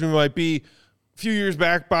 the punishment might be, a few years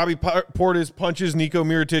back, Bobby Portis punches Nico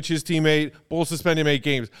Mirotic, his teammate, Bulls suspended him 8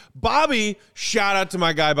 games. Bobby, shout out to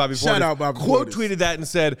my guy, Bobby Portis. Shout out, Bobby Quote Portis. tweeted that and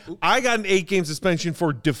said, I got an 8-game suspension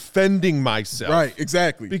for defending myself. Right,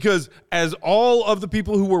 exactly. Because as all of the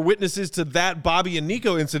people who were witnesses to that Bobby and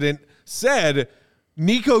Nico incident said,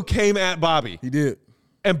 Nico came at Bobby. He did.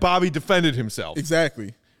 And Bobby defended himself.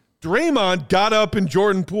 Exactly. Draymond got up in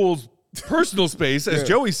Jordan Poole's personal space, as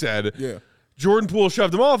Joey said. Yeah. Jordan Poole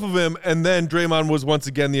shoved him off of him, and then Draymond was once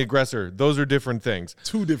again the aggressor. Those are different things.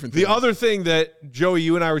 Two different things. The other thing that, Joey,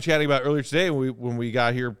 you and I were chatting about earlier today when we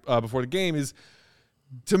got here before the game is,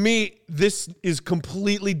 to me, this is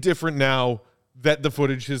completely different now that the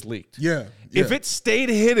footage has leaked. Yeah. If it stayed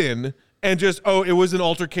hidden and just, it was an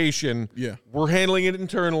altercation, we're handling it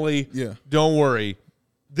internally, don't worry,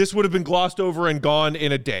 this would have been glossed over and gone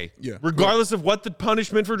in a day. Yeah. Regardless of what the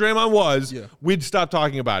punishment for Draymond was, we'd stop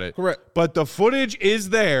talking about it. Correct. But the footage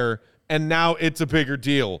is there, and now it's a bigger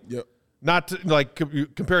deal. Yep. not to, like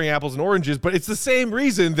comparing apples and oranges, but it's the same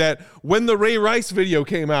reason that when the Ray Rice video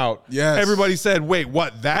came out, everybody said, wait,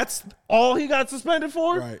 what? That's all he got suspended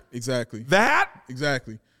for? Right, exactly. That?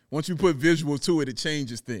 Exactly. Once you put visual to it, it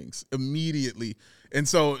changes things immediately. And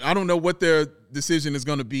so I don't know what their decision is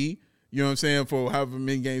going to be, you know what I'm saying, for however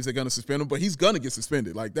many games they're going to suspend him, but he's going to get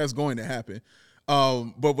suspended. Like, that's going to happen.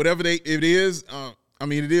 But whatever it is, I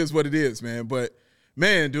mean, it is what it is, man. But,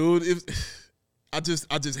 man, dude, I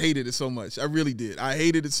just hated it so much. I really did. I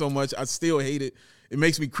hated it so much. I still hate it. It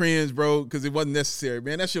makes me cringe, bro, because it wasn't necessary,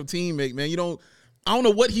 man. That's your teammate, man. I don't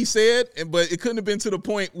know what he said, but it couldn't have been to the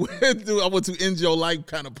point where, dude, I want to end your life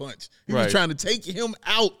kind of punch. He was trying to take him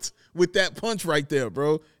out with that punch right there,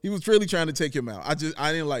 bro. He was really trying to take him out. I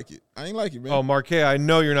didn't like it. I didn't like it, man. Oh, Marquez, I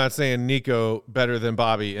know you're not saying Nico better than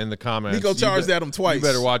Bobby in the comments. Nico charged at him twice. You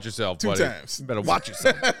better watch yourself, buddy. 2 times. You better watch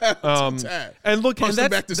yourself. 2 times. And look, and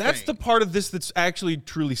that's the part of this that's actually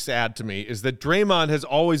truly sad to me, is that Draymond has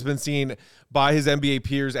always been seen by his NBA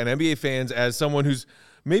peers and NBA fans as someone who's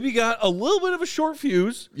maybe got a little bit of a short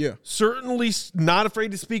fuse. Yeah. Certainly not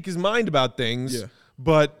afraid to speak his mind about things. Yeah.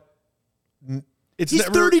 But he's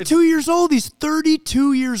 32 years old. He's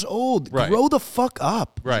 32 years old. Right. Grow the fuck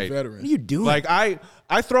up. Right. Veteran. What are you doing? Like, I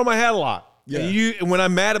throw my hat a lot. Yeah. And when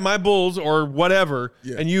I'm mad at my Bulls or whatever,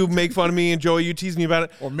 Yeah. and you make fun of me and Joey, you tease me about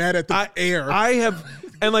it. Or mad at the air. I have,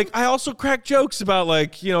 and like, I also crack jokes about,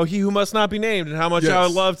 like, he who must not be named and how much I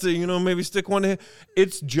would love to, maybe stick one to him.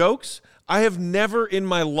 It's jokes. I have never in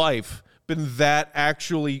my life been that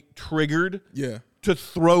actually triggered to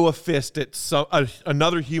throw a fist at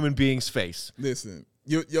another human being's face. Listen,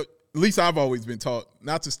 at least I've always been taught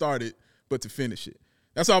not to start it, but to finish it.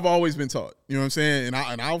 That's how I've always been taught. You know what I'm saying?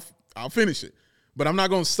 And I'll finish it, but I'm not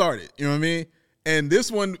going to start it. You know what I mean? And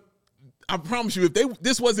this one, I promise you, if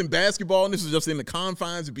this wasn't basketball and this was just in the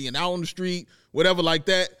confines of being out on the street, whatever like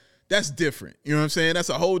that, that's different. You know what I'm saying? That's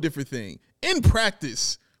a whole different thing. In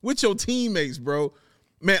practice with your teammates, bro.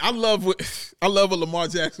 Man, I love what Lamar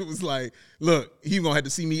Jackson was like. Look, he's going to have to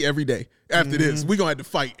see me every day after this. We're going to have to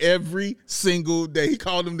fight every single day. He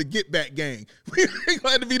called them the get-back gang. We're going to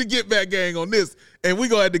have to be the get-back gang on this. And we're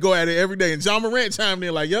going to have to go at it every day. And John Morant chimed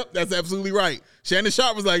in like, yep, that's absolutely right. Shannon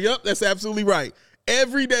Sharp was like, yep, that's absolutely right.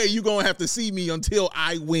 Every day you're going to have to see me until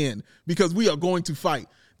I win because we are going to fight.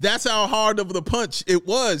 That's how hard of the punch it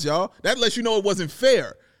was, y'all. That lets you know it wasn't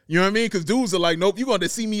fair. You know what I mean? Because dudes are like, nope, you're going to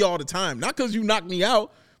see me all the time. Not because you knocked me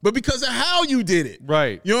out, but because of how you did it.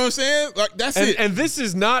 Right. You know what I'm saying? Like, that's it. And this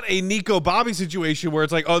is not a Nico Bobby situation where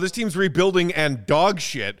it's like, oh, this team's rebuilding and dog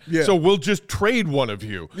shit, so we'll just trade one of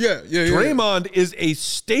you. Yeah. Draymond is a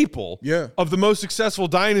staple of the most successful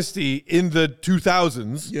dynasty in the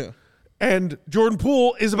 2000s. Yeah. And Jordan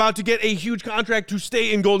Poole is about to get a huge contract to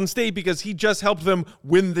stay in Golden State because he just helped them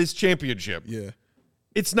win this championship. Yeah.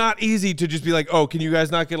 It's not easy to just be like, oh, can you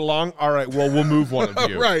guys not get along? All right, well, we'll move one of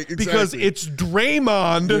you. Right, exactly. Because it's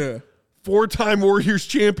Draymond, 4-time Warriors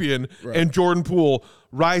champion, and Jordan Poole,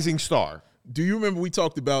 rising star. Do you remember we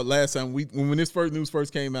talked about last time when this news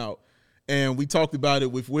first came out, and we talked about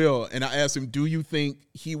it with Will, and I asked him, do you think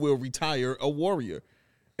he will retire a Warrior?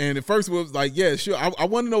 And at first Will was like, yeah, sure. I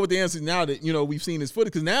want to know what the answer is now that, we've seen his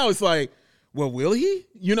footage, because now it's like, well, will he?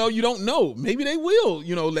 You don't know. Maybe they will,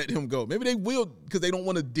 let him go. Maybe they will because they don't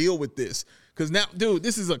want to deal with this. Because now, dude,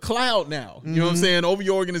 this is a cloud now. You know what I'm saying? Over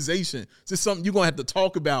your organization. It's just something you're going to have to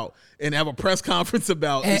talk about and have a press conference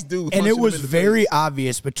about. This dude. And it was very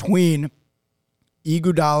obvious between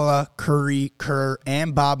Iguodala, Curry, Kerr,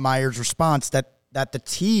 and Bob Myers' response that the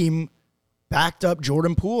team backed up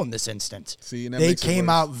Jordan Poole in this instance. See, and that they came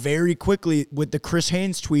out very quickly with the Chris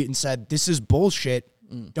Haynes tweet and said, this is bullshit.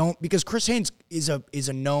 Because Chris Haynes is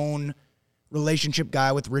a known relationship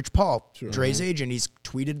guy with Rich Paul, Dre's agent. He's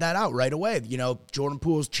tweeted that out right away. Jordan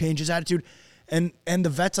Poole's changed his attitude. And the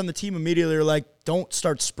vets on the team immediately are like, don't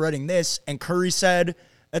start spreading this. And Curry said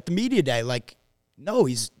at the media day, like, no,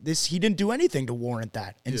 he didn't do anything to warrant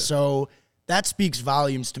that. And so that speaks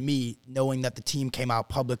volumes to me, knowing that the team came out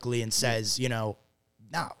publicly and says, no.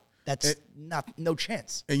 That's no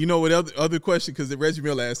chance. And you know what other question, because Reggie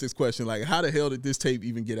Miller asked this question, like, how the hell did this tape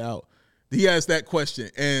even get out? He asked that question,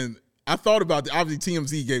 and I thought about it. Obviously,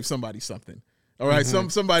 TMZ gave somebody something. All right,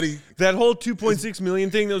 somebody. That whole 2.6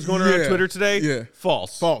 million thing that was going around Twitter today,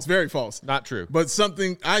 false. False, very false. Not true. But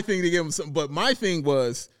something, I think they gave him something. But my thing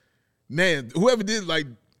was, man, whoever did, like,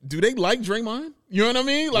 do they like Draymond? You know what I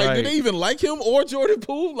mean? Like, do they even like him or Jordan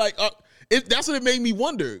Poole? Like, that's what it made me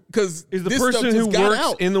wonder, because is the this person stuff just who got works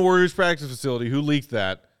out. in the Warriors practice facility who leaked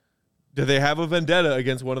that Do they have a vendetta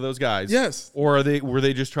against one of those guys? Yes. Or were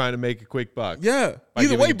they just trying to make a quick buck? Yeah.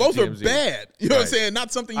 Either way, both are bad. You know what I'm saying?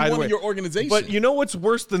 Not something you want in your organization. But you know what's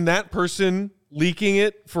worse than that person leaking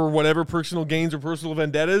it for whatever personal gains or personal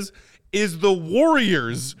vendettas is the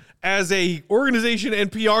Warriors as a organization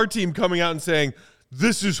and PR team coming out and saying,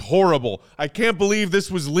 this is horrible. I can't believe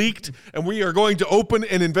this was leaked, and we are going to open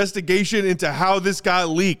an investigation into how this got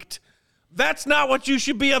leaked. That's not what you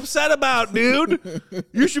should be upset about, dude.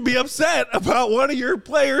 You should be upset about one of your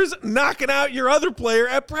players knocking out your other player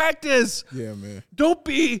at practice. Yeah, man. Don't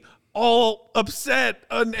be all upset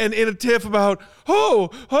and in a tiff about,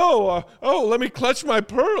 let me clutch my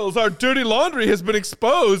pearls. Our dirty laundry has been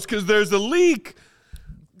exposed because there's a leak.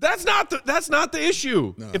 That's not the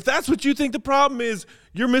issue. No. If that's what you think the problem is,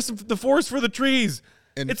 you're missing the forest for the trees.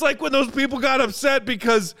 And it's like when those people got upset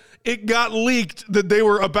because it got leaked that they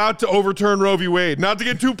were about to overturn Roe v. Wade. Not to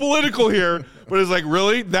get too political here, but it's like,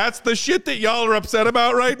 really? That's the shit that y'all are upset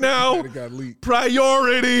about right now? It got leaked.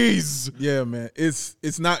 Priorities. Yeah, man.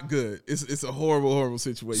 It's not good. It's a horrible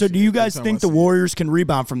situation. So do you guys think the Warriors can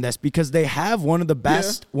rebound from this? Because they have one of the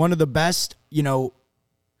best,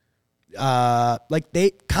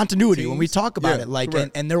 continuity teams. When we talk about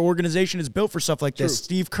it, and their organization is built for stuff like this.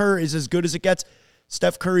 Steve Kerr is as good as it gets.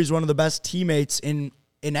 Steph Curry is one of the best teammates in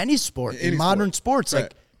any sport, in modern sports.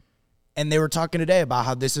 Right. And they were talking today about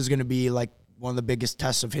how this is going to be like one of the biggest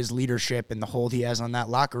tests of his leadership and the hold he has on that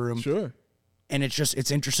locker room. Sure. And it's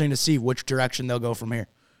interesting to see which direction they'll go from here.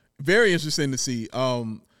 Very interesting to see. A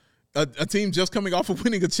team just coming off of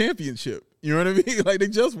winning a championship. You know what I mean? Like, they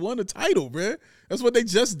just won a title, man. That's what they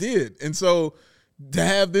just did. And so to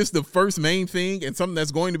have this the first main thing and something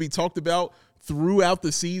that's going to be talked about throughout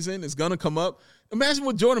the season is going to come up. Imagine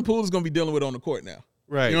what Jordan Poole is going to be dealing with on the court now.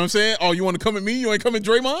 Right. You know what I'm saying? Oh, you want to come at me? You ain't coming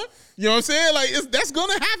Draymond? You know what I'm saying? Like, that's going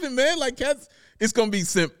to happen, man. Like, it's going to be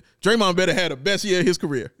simple. Draymond better have the best year of his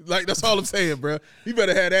career. Like, that's all I'm saying, bro. He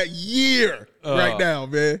better have that year right now,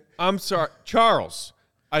 man. I'm sorry. Charles,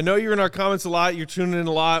 I know you're in our comments a lot. You're tuning in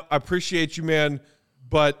a lot. I appreciate you, man.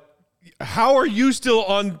 But how are you still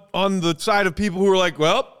on the side of people who are like,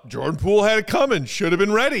 well, Jordan Poole had it coming. Should have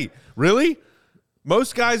been ready. Really?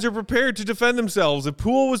 Most guys are prepared to defend themselves. If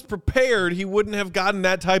Poole was prepared, he wouldn't have gotten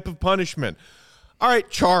that type of punishment. All right,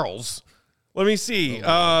 Charles, let me see.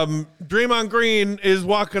 Draymond Green is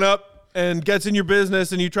walking up and gets in your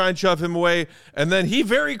business, and you try and shove him away, and then he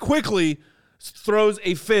very quickly throws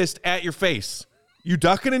a fist at your face. You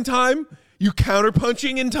ducking in time? You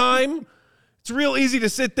counterpunching in time? It's real easy to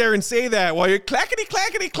sit there and say that while you're clackety,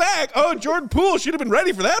 clackety, clack. Oh, Jordan Poole should have been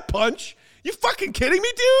ready for that punch. You fucking kidding me,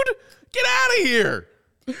 dude? Get out of here.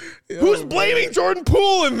 Who's blaming Jordan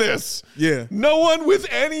Poole in this? Yeah. No one with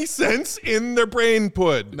any sense in their brain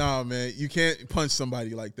put. Nah, man. You can't punch somebody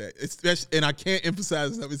like that. And I can't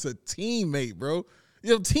emphasize enough. It's a teammate, bro.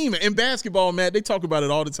 You know, teammate. In basketball, man, they talk about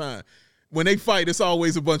it all the time. When they fight, it's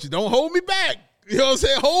always a bunch of, don't hold me back. You know what I'm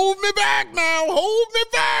saying? Hold me back now. Hold me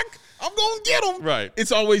back. I'm going to get them. Right.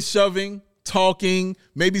 It's always shoving, talking,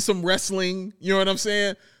 maybe some wrestling. You know what I'm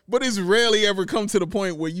saying? But it's rarely ever come to the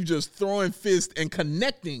point where you just throwing fists and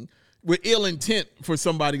connecting with ill intent for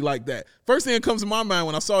somebody like that. First thing that comes to my mind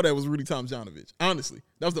when I saw that was Rudy Tomjanovich. Honestly,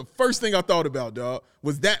 that was the first thing I thought about, dog,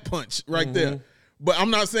 was that punch right there. But I'm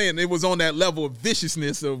not saying it was on that level of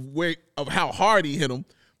viciousness of how hard he hit him.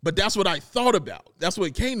 But that's what I thought about. That's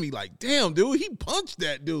what came to me like, damn, dude, he punched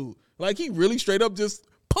that dude. Like, he really straight up just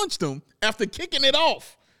punched him after kicking it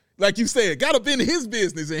off. Like you said, got up in his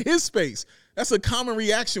business, in his space. That's a common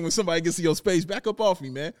reaction when somebody gets in your space. Back up off me,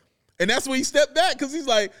 man. And that's when he stepped back because he's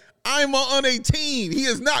like, I'm on a team. He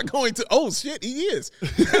is not going to. Oh, shit, he is.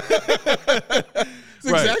 It's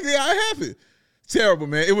exactly how it happened. Terrible,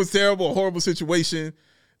 man. It was terrible, a horrible situation.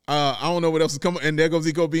 I don't know what else is coming. And there goes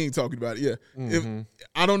Eco Bean talking about it. Yeah.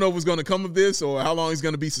 I don't know what's going to come of this or how long he's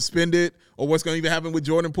going to be suspended or what's going to even happen with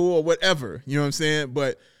Jordan Poole or whatever. You know what I'm saying?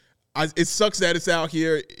 But it sucks that it's out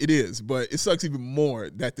here. It is. But it sucks even more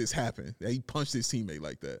that this happened, that he punched his teammate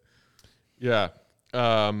like that. Yeah.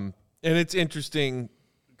 And it's interesting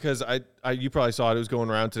because you probably saw it. It was going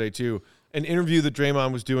around today too. An interview that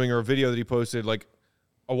Draymond was doing or a video that he posted like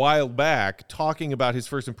a while back talking about his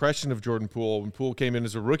first impression of Jordan Poole when Poole came in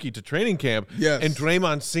as a rookie to training camp. Yes. And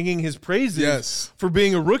Draymond singing his praises for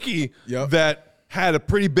being a rookie that had a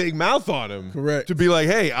pretty big mouth on him. Correct. To be like,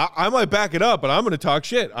 hey, I might back it up, but I'm going to talk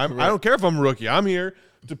shit. I don't care if I'm a rookie. I'm here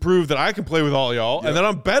to prove that I can play with all y'all and that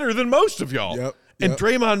I'm better than most of y'all. And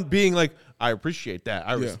Draymond being like, I appreciate that.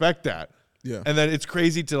 I respect that. Yeah. And then it's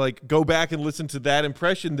crazy to like go back and listen to that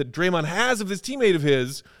impression that Draymond has of this teammate of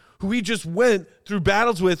his who he just went through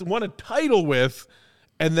battles with, won a title with,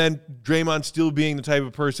 And then Draymond still being the type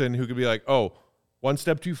of person who could be like, oh, one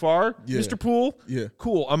step too far, Mr. Poole? Yeah.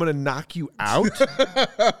 Cool, I'm going to knock you out?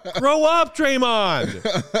 Grow up,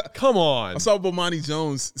 Draymond. Come on. I saw Bomani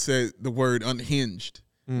Jones said the word unhinged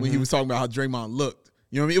when he was talking about how Draymond looked.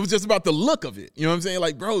 You know what I mean? It was just about the look of it. You know what I'm saying?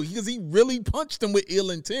 Like, bro, because he really punched him with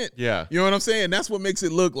ill intent. Yeah. You know what I'm saying? That's what makes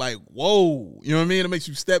it look like, whoa. You know what I mean? It makes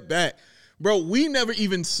you step back. Bro, we never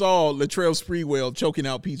even saw Latrell Sprewell choking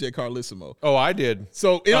out PJ Carlesimo. Oh, I did.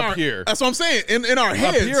 So here. That's what I'm saying. In our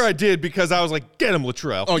heads. Up here I did because I was like, get him,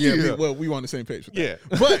 Latrell. Oh, yeah. We were on the same page with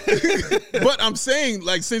that. Yeah. But I'm saying,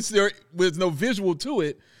 like, since there was no visual to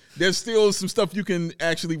it, there's still some stuff you can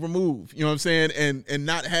actually remove, you know what I'm saying, and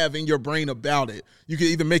not have in your brain about it. You can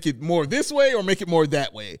either make it more this way or make it more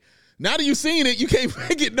that way. Now that you've seen it, you can't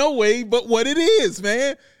make it no way but what it is,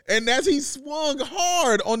 man. And that's he swung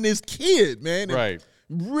hard on this kid, man. Right.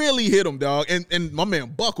 Really hit him, dog. And my man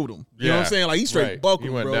buckled him. You know what I'm saying? Like, he straight buckled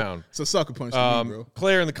him, went bro. down. It's a sucker punch to me, bro.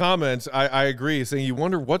 Claire in the comments, I agree, saying you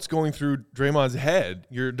wonder what's going through Draymond's head.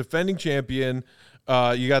 You're a defending champion.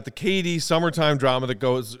 You got the KD summertime drama that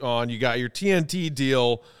goes on. You got your TNT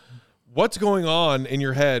deal. What's going on in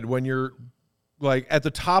your head when you're like at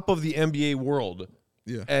the top of the NBA world,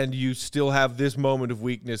 and you still have this moment of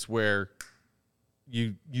weakness where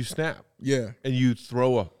you snap, and you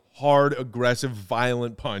throw a hard, aggressive,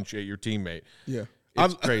 violent punch at your teammate. Yeah.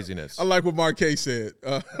 It's craziness. I like what Marquez said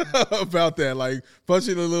about that. Like,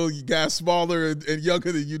 punching a little guy smaller and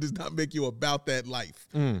younger than you does not make you about that life.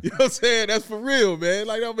 You know what I'm saying? That's for real, man.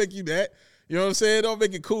 Like, don't make you that. You know what I'm saying? Don't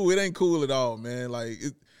make it cool. It ain't cool at all, man. Like,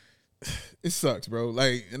 it sucks, bro.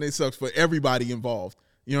 Like, and it sucks for everybody involved.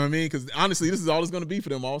 You know what I mean? Because honestly, this is all it's going to be for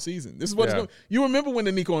them all season. This is what it's going to. You remember when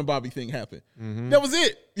the Nico and Bobby thing happened? That was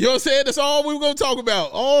it. You know what I'm saying? That's all we were going to talk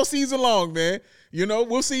about all season long, man. You know,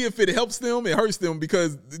 we'll see if it helps them, it hurts them,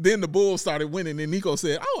 because then the Bulls started winning, and Nico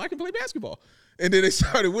said, oh, I can play basketball. And then they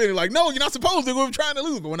started winning. Like, no, you're not supposed to. We're trying to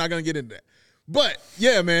lose, but we're not going to get into that. But,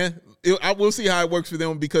 yeah, man, we'll see how it works for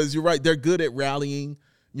them, because you're right. They're good at rallying,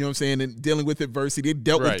 you know what I'm saying, and dealing with adversity. They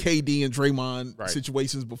dealt with KD and Draymond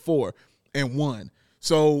situations before and won.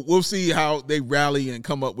 So we'll see how they rally and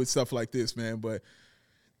come up with stuff like this, man. But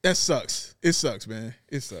that sucks. It sucks, man.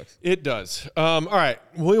 It sucks. It does. All right.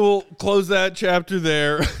 We will close that chapter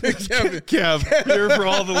there. Kev, here for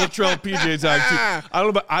all the Latrell PJ time, too. I don't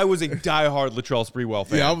know, but I was a diehard Latrell Sprewell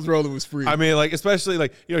fan. Yeah, I was rolling with Spree. I mean, like, especially,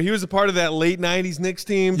 like, you know, he was a part of that late 90s Knicks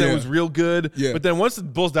team that was real good. Yeah. But then once the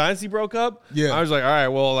Bulls dynasty broke up, I was like, all right,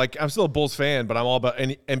 well, like, I'm still a Bulls fan, but I'm all about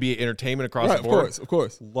NBA entertainment across the board. Of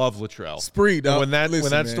course. Love Latrell. Spree, dog. When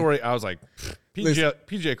that story, I was like,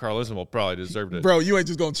 PJ Carlesimo probably deserved it. Bro, you ain't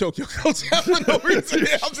just going to choke your coach out for no reason.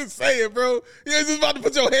 I'm just saying, bro. You ain't just about to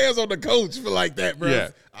put your hands on the coach for like that, bro. Yeah.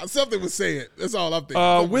 Something was saying. That's all I'm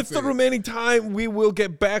thinking. With the remaining time, we will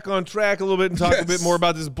get back on track a little bit and talk a bit more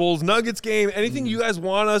about this Bulls-Nuggets game. Anything you guys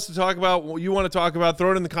want us to talk about, what you want to talk about,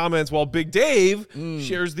 throw it in the comments while Big Dave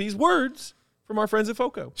shares these words from our friends at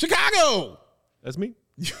FOCO. Chicago! That's me.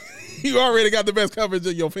 You already got the best coverage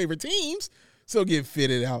of your favorite teams, so get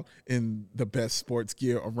fitted out in the best sports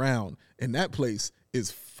gear around. And that place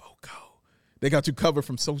is FOCO. They got you covered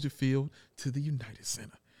from Soldier Field to the United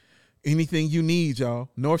Center. Anything you need, y'all.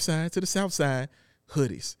 North side to the south side.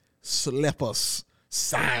 Hoodies, slippers,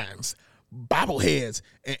 signs, bobbleheads,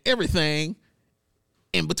 and everything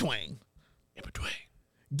in between.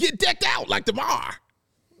 Get decked out like DeMar.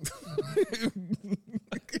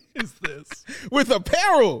 Is this? With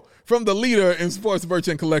apparel from the leader in sports merch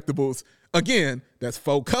and collectibles. Again, that's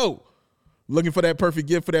FOCO. Looking for that perfect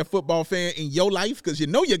gift for that football fan in your life? Because you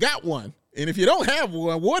know you got one. And if you don't have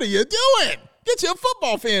one, what are you doing? Get you a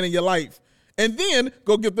football fan in your life. And then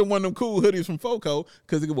go get them one of them cool hoodies from FOCO,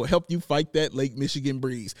 because it will help you fight that Lake Michigan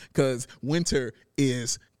breeze, because winter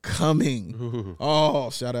is coming. Ooh. Oh,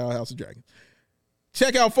 shout out House of Dragon.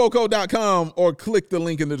 Check out FOCO.com or click the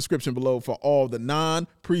link in the description below for all the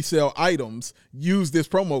non-presale items. Use this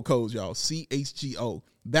promo code, y'all, CHGO.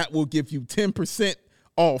 That will give you 10%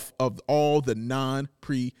 off of all the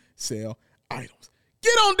non-presale items.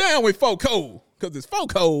 Get on down with FOCO, because it's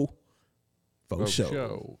FOCO for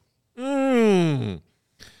show.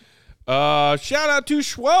 Shout out to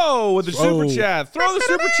Schwo with the super chat. Throw the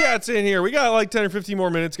super chats in here. We got like 10 or 15 more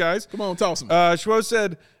minutes, guys. Come on, toss them. Schwo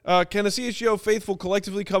said, can the CHGO faithful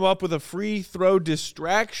collectively come up with a free throw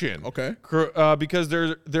distraction? Okay. Because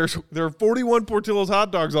there are 41 Portillo's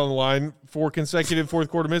hot dogs on the line for consecutive fourth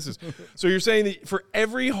quarter misses. So you're saying that for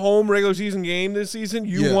every home regular season game this season,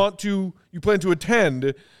 you plan to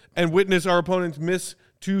attend and witness our opponents miss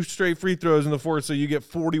 2 straight free throws in the fourth, so you get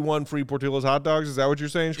 41 free Portillo's hot dogs? Is that what you're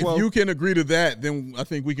saying, Schwell? If you can agree to that, then I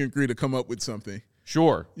think we can agree to come up with something.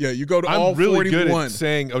 Sure. Yeah, you go to I'm all really 41. good at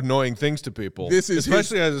saying annoying things to people, This is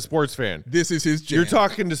especially as a sports fan. This is his jam. You're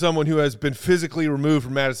talking to someone who has been physically removed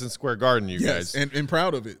from Madison Square Garden, you guys. And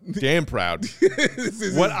proud of it. Damn proud. This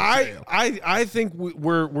is What his jam. I think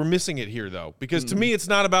we're missing it here, though, because to me it's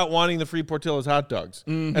not about wanting the free Portillo's hot dogs.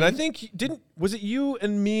 And I think was it you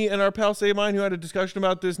and me and our pal Mine who had a discussion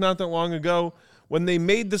about this not that long ago when they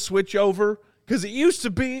made the switch over, because it used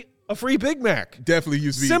to be a free Big Mac. Definitely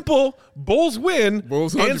used to be. Simple. Bulls win.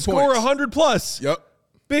 Bulls and 100 score points. 100 plus. Yep.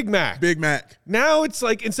 Big Mac. Big Mac. Now it's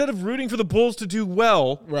like instead of rooting for the Bulls to do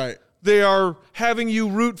well, Right. they are having you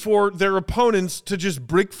root for their opponents to just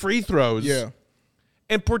brick free throws. Yeah.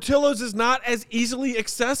 And Portillo's is not as easily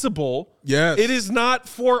accessible. Yes. It is not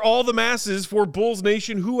for all the masses, for Bulls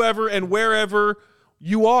Nation, whoever and wherever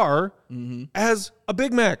you are, as a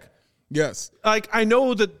Big Mac. Yes. Like, I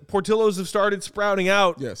know that Portillo's have started sprouting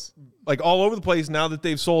out, Yes. like all over the place now that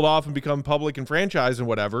they've sold off and become public and franchise and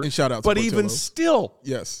whatever. And shout out to But even Portillo's. still,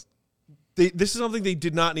 Yes. this is something they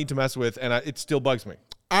did not need to mess with, and it still bugs me.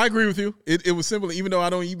 I agree with you. It was simple. Even though I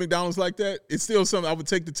don't eat McDonald's like that, it's still something I would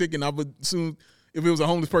take the ticket and I would soon, if it was a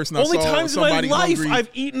homeless person I Only saw, times in my somebody life hungry. I've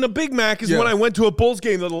eaten a Big Mac is Yeah. when I went to a Bulls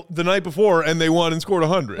game the night before and they won and scored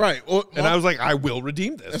 100. Right. Well, And I was like, I will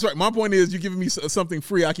redeem this. that's right. My point is, you're giving me something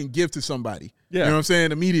free I can give to somebody. Yeah. You know what I'm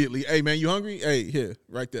saying? Immediately. Hey, man, you hungry? Hey, here,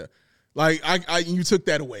 right there. Like, you took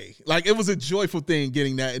that away. Like, it was a joyful thing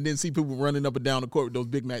getting that and then see people running up and down the court with those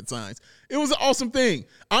Big Mac signs. It was an awesome thing.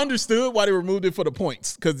 I understood why they removed it for the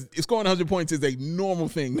points, because scoring 100 points is a normal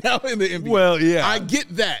thing now in the NBA. Well, yeah. I get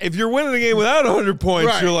that. If you're winning the game without 100 points,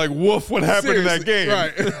 Right. you're like, woof, what happened in that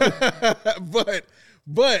Seriously, game? Right.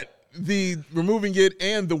 but the removing it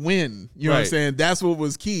and the win, you know what I'm Right. saying? That's what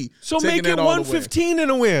was key. So Taking make that it all away. 115 in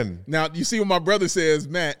a win. Now, you see what my brother says,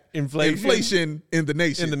 Matt. Inflation? In the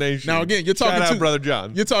nation. In the nation. Now, again, you're talking Shout out to Brother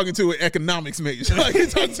John. You're talking to an economics major. Like, you're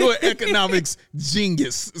talking to an economics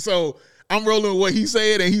genius. So I'm rolling with what he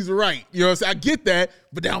said, and he's right. You know what I'm saying? I get that,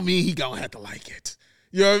 but that don't mean he gonna have to like it.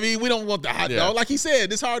 You know what I mean? We don't want the hot dog. Like he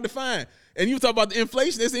said, it's hard to find. And you talk about the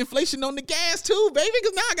inflation. There's inflation on the gas too, baby,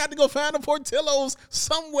 because now I got to go find a Portillo's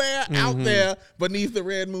somewhere out there beneath the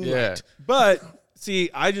red moonlight. Yeah. But, see,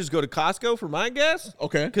 I just go to Costco for my gas.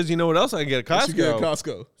 Okay. Because you know what else I can get at What Costco? you get at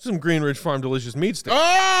Costco? Some Green Ridge Farm Delicious meat sticks.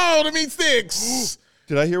 Oh, the meat sticks.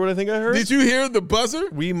 Did I hear what I think I heard? Did you hear the buzzer?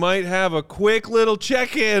 We might have a quick little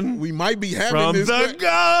check-in We might be having from this. the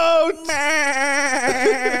goat. Look at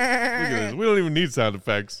this. We don't even need sound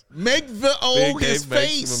effects. Make the O Big his Dave makes them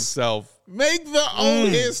face. himself. Make the O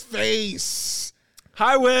his face.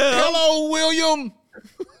 Hi, Will. Hello, William.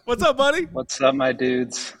 What's up, buddy? What's up, my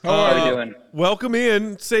dudes? How are How you? you doing? Welcome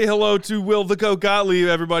in. Say hello to Will the Goat Gottlieb,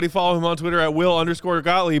 everybody. Follow him on Twitter at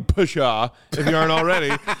Will_Gottlieb, Pshaw, if you aren't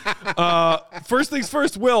already. First things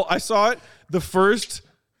first, Will, I saw it. The first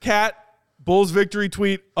Cat Bulls victory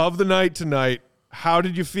tweet of the night tonight. How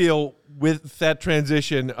did you feel with that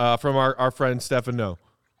transition from our friend Stefan No?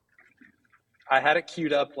 I had it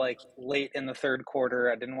queued up like late in the third quarter.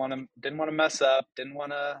 I didn't want to mess up. Didn't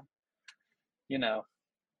want to,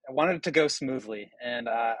 I wanted it to go smoothly, and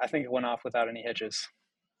I think it went off without any hitches.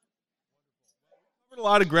 Covered a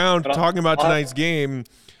lot of ground But talking about I'll- tonight's game.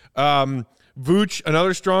 Vooch,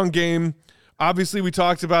 another strong game. Obviously, we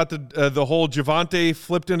talked about the whole Javante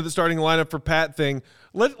flipped into the starting lineup for Pat thing.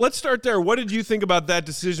 Let's start there. What did you think about that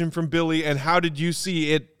decision from Billy, and how did you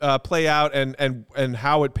see it play out, and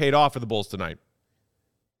how it paid off for the Bulls tonight?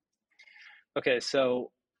 Okay,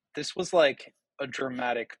 so this was like a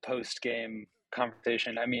dramatic post-game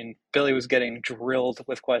conversation. I mean, Billy was getting drilled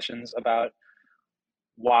with questions about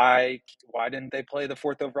why didn't they play the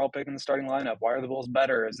fourth overall pick in the starting lineup? Why are the Bulls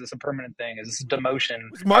better? Is this a permanent thing? Is this a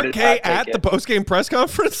demotion? Was How Mark did K Pat take at it? the post-game press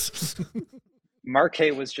conference? Mark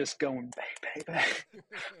K was just going bang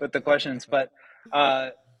with the questions. But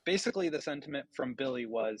basically the sentiment from Billy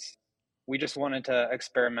was we just wanted to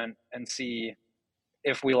experiment and see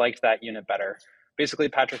if we liked that unit better. Basically,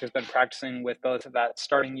 Patrick has been practicing with both that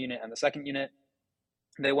starting unit and the second unit.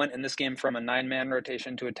 They went in this game from a 9-man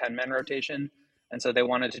rotation to a 10-man rotation. And so they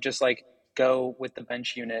wanted to just like go with the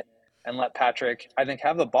bench unit and let Patrick, I think,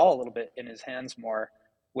 have the ball a little bit in his hands more,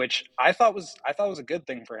 which I thought was a good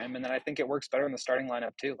thing for him. And then I think it works better in the starting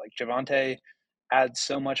lineup too. Like Javante adds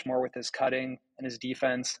so much more with his cutting and his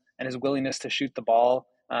defense and his willingness to shoot the ball.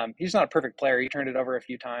 He's not a perfect player. He turned it over a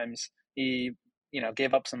few times. He,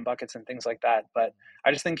 gave up some buckets and things like that. But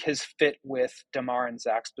I just think his fit with DeMar and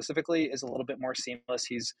Zach specifically is a little bit more seamless.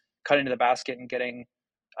 He's cutting to the basket and getting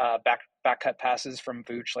back cut passes from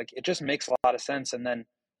Vooch. Like, it just makes a lot of sense. And then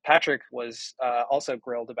Patrick was also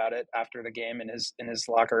grilled about it after the game in his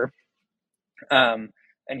locker.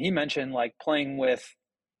 And he mentioned like playing with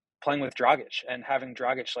Dragic and having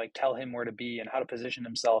Dragic like tell him where to be and how to position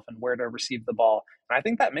himself and where to receive the ball. And I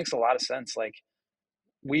think that makes a lot of sense. I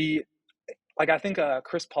think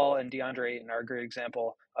Chris Paul and DeAndre Ayton are a great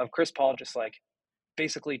example of Chris Paul just like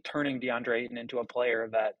basically turning DeAndre Ayton into a player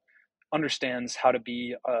that understands how to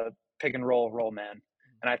be a pick and roll man.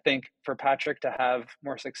 And I think for Patrick to have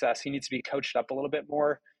more success, he needs to be coached up a little bit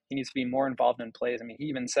more. He needs to be more involved in plays. I mean, he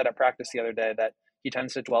even said at practice the other day that he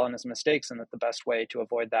tends to dwell on his mistakes and that the best way to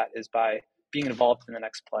avoid that is by being involved in the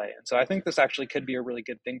next play. And so I think this actually could be a really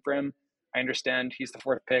good thing for him. I understand he's the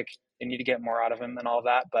fourth pick. They need to get more out of him and all of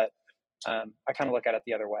that, but I kind of look at it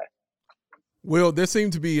the other way. Well, there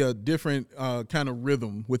seemed to be a different kind of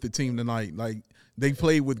rhythm with the team tonight. Like they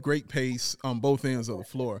played with great pace on both ends of the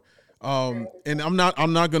floor. And I'm not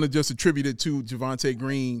going to just attribute it to Javonte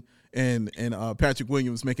Green and Patrick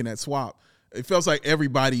Williams making that swap. It feels like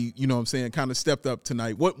everybody, you know what I'm saying, kind of stepped up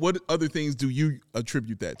tonight. What other things do you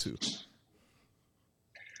attribute that to?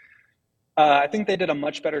 I think they did a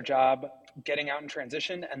much better job getting out in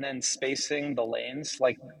transition and then spacing the lanes.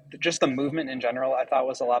 Like just the movement in general, I thought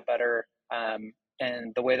was a lot better.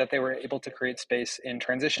 And the way that they were able to create space in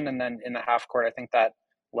transition and then in the half court, I think that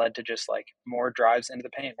led to just like more drives into the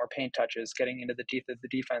paint, more paint touches, getting into the teeth of the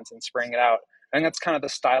defense and spraying it out. I think that's kind of the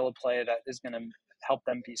style of play that is going to help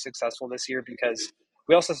them be successful this year, because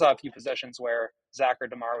we also saw a few possessions where Zach or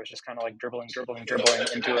DeMar was just kind of like dribbling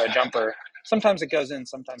into a jumper. Sometimes it goes in,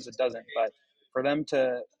 sometimes it doesn't. But for them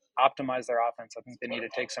to optimize their offense, I think they need to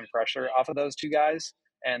take some pressure off of those two guys.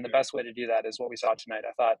 And the best way to do that is what we saw tonight.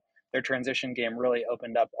 I thought their transition game really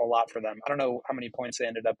opened up a lot for them. I don't know how many points they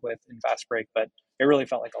ended up with in fast break, but it really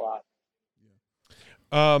felt like a lot.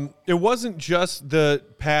 It wasn't just the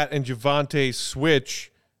Pat and Javonte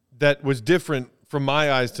switch that was different from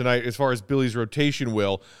my eyes tonight as far as Billy's rotation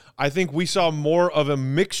will. I think we saw more of a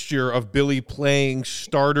mixture of Billy playing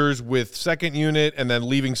starters with second unit and then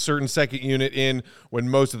leaving certain second unit in when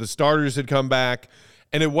most of the starters had come back.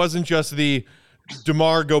 And it wasn't just the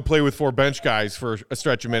DeMar go play with four bench guys for a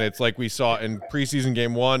stretch of minutes like we saw in preseason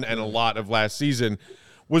game 1 and a lot of last season.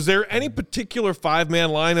 Was there any particular five-man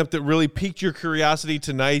lineup that really piqued your curiosity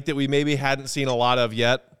tonight that we maybe hadn't seen a lot of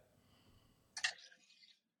yet?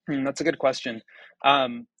 That's a good question.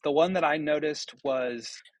 The one that I noticed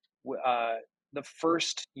was the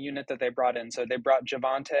first unit that they brought in. So they brought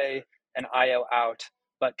Javonte and Ayo out,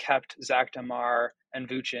 but kept Zach DeMar and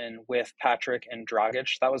Vooch in with Patrick and Dragic.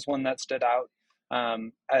 That was one that stood out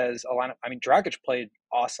as a lineup. I mean, Dragic played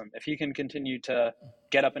awesome. If he can continue to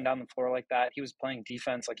get up and down the floor like that, he was playing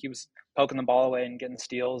defense, like he was poking the ball away and getting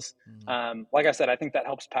steals. Like I said, I think that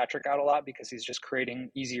helps Patrick out a lot because he's just creating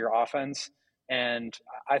easier offense. And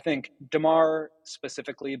I think DeMar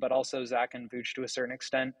specifically, but also Zach and Vooch to a certain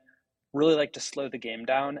extent, really like to slow the game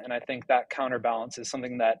down. And I think that counterbalance is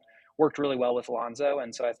something that worked really well with Lonzo.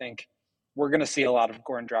 And so I think we're going to see a lot of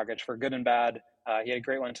Goran Dragic for good and bad. He had a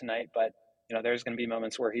great one tonight, but there's going to be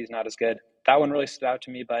moments where he's not as good. That one really stood out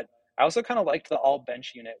to me, but I also kind of liked the all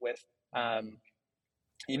bench unit with,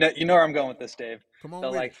 you know where I'm going with this, Dave. Come on, the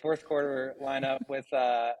like fourth quarter lineup with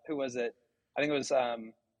who was it? I think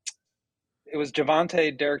it was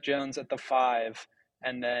Javonte, Derek Jones at the 5,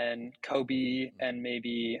 and then Kobe and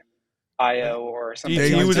maybe Ayo or something.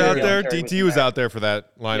 DT was out there. Terry DT was out there for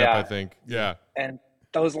that lineup, Yeah. I think. Yeah. And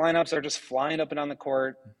those lineups are just flying up and down the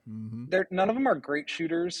court. None of them are great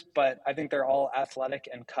shooters, but I think they're all athletic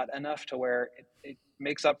and cut enough to where it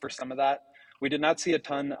makes up for some of that. We did not see a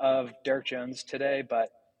ton of Derek Jones today, but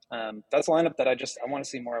that's a lineup that I want to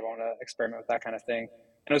see more of. I want to experiment with that kind of thing.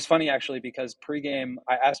 And it was funny actually because pregame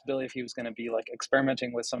I asked Billy if he was going to be like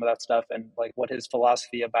experimenting with some of that stuff and like what his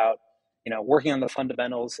philosophy about working on the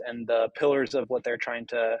fundamentals and the pillars of what they're trying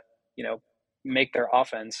to make their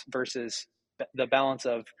offense versus the balance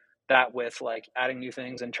of that with like adding new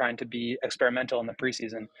things and trying to be experimental in the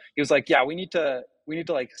preseason. He was like, yeah, we need to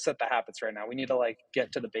like set the habits right now. We need to like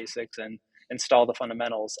get to the basics and install the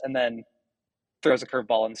fundamentals, and then throws a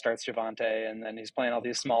curveball and starts Javonte, and then he's playing all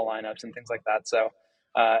these small lineups and things like that. So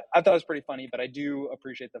I thought it was pretty funny, but I do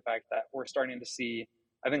appreciate the fact that we're starting to see,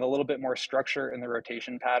 I think, a little bit more structure in the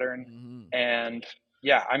rotation pattern. And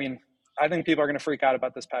yeah, I mean, I think people are going to freak out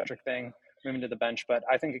about this Patrick thing moving to the bench, but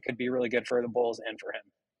I think it could be really good for the Bulls and for him.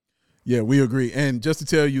 Yeah, we agree. And just to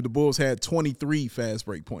tell you, the Bulls had 23 fast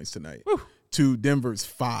break points tonight to Denver's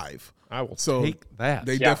 5. I will take that.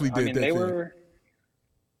 They definitely did that.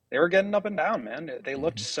 They were getting up and down, man. They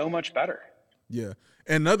looked so much better. Yeah.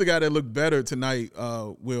 And another guy that looked better tonight,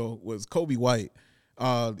 Will, was Kobe White.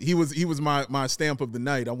 He was my stamp of the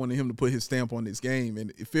night. I wanted him to put his stamp on this game,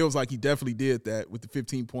 and it feels like he definitely did that with the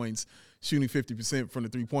 15 points, shooting 50% from the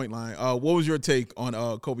 3-point line. What was your take on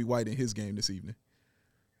Kobe White in his game this evening?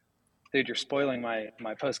 Dude, you're spoiling my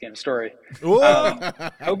post-game story.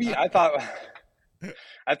 Kobe, I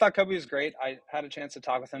thought Kobe was great. I had a chance to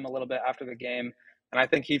talk with him a little bit after the game, and I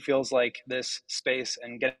think he feels like this space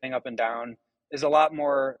and getting up and down is a lot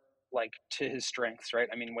more like to his strengths, right?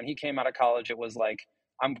 I mean, when he came out of college, it was like,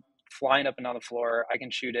 I'm flying up and down the floor. I can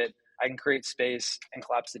shoot it. I can create space and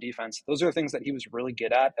collapse the defense. Those are things that he was really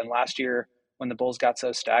good at. And last year, when the Bulls got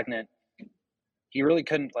so stagnant, he really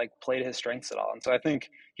couldn't like play to his strengths at all. And so I think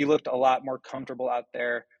he looked a lot more comfortable out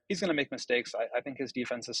there. He's going to make mistakes. I think his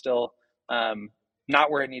defense is still not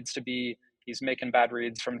where it needs to be. He's making bad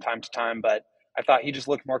reads from time to time, but I thought he just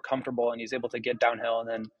looked more comfortable and he's able to get downhill. And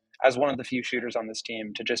then as one of the few shooters on this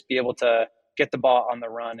team, to just be able to get the ball on the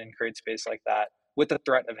run and create space like that with the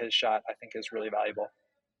threat of his shot, I think is really valuable.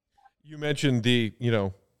 You mentioned the,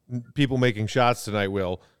 people making shots tonight,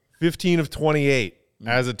 Will. 15 of 28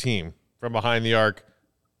 as a team from behind the arc,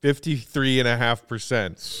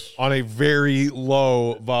 53.5% on a very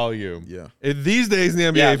low volume. Yeah. These days in the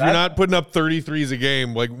NBA, if you're not putting up 33s a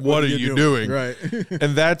game, like what are you doing? Right.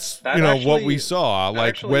 And that's what we saw.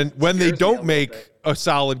 Like when they don't make a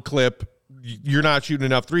solid clip, you're not shooting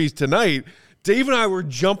enough threes. Tonight, Dave and I were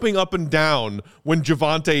jumping up and down when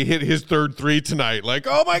Javonte hit his third three tonight. Like,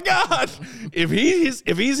 oh my God, if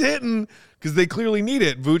he's hitting, because they clearly need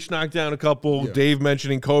it. Vooch knocked down a couple. Yeah. Dave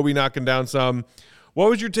mentioning Kobe knocking down some. What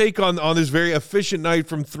was your take on this very efficient night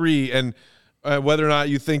from three, and whether or not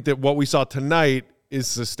you think that what we saw tonight is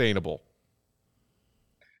sustainable?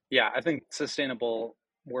 Yeah, I think sustainable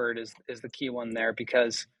word is the key one there,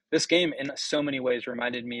 because this game in so many ways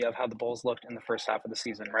reminded me of how the Bulls looked in the first half of the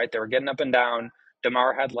season, right? They were getting up and down.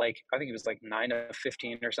 DeMar had I think he was 9 of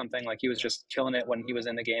 15 or something. Like he was just killing it when he was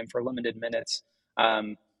in the game for limited minutes.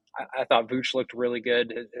 I thought Vooch looked really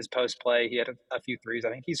good. His post play, he had a few threes. I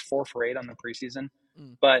think he's 4 for 8 on the preseason.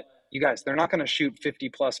 But you guys, they're not going to shoot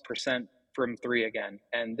 50+% from three again.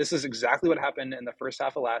 And this is exactly what happened in the first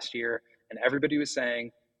half of last year. And everybody was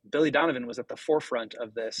saying, Billy Donovan was at the forefront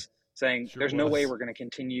of this, saying there's no way we're going to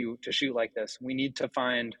continue to shoot like this. We need to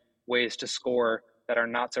find ways to score that are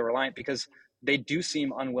not so reliant, because they do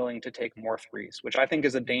seem unwilling to take more threes, which I think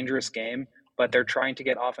is a dangerous game, but they're trying to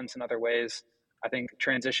get offense in other ways. I think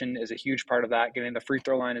transition is a huge part of that. Getting the free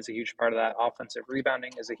throw line is a huge part of that. Offensive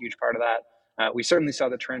rebounding is a huge part of that. We certainly saw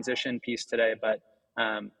the transition piece today, but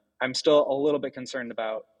I'm still a little bit concerned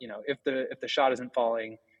about, if the shot isn't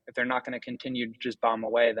falling, if they're not going to continue to just bomb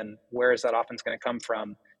away, then where is that offense going to come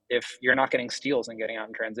from if you're not getting steals and getting out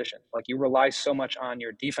in transition? Like, you rely so much on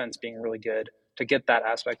your defense being really good to get that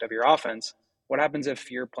aspect of your offense. What happens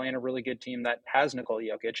if you're playing a really good team that has Nikola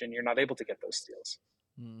Jokic and you're not able to get those steals?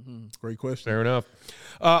 Mm-hmm. Great question. Fair enough.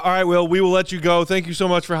 All right, Will, we will let you go. Thank you so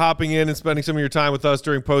much for hopping in and spending some of your time with us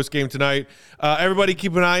during postgame tonight. Everybody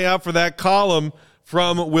keep an eye out for that column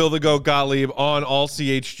from Will the Goat Gottlieb on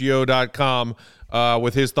allchgo.com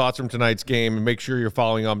with his thoughts from tonight's game. And make sure you're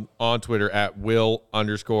following him on Twitter at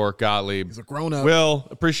Will_Gottlieb. He's a grown-up. Will,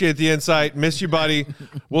 appreciate the insight. Miss you, buddy.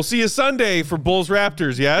 We'll see you Sunday for Bulls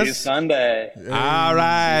Raptors, yes? See you Sunday. All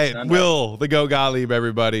right. Sunday. Will the Goat Gottlieb,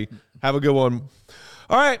 everybody. Have a good one.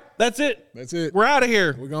 All right, that's it. That's it. We're out of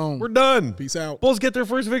here. We're gone. We're done. Peace out. Bulls get their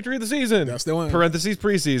first victory of the season. That's the one. Parentheses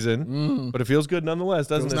preseason. But it feels good nonetheless,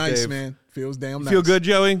 doesn't feels it, nice, Dave? Man. Feels damn nice. Feel good,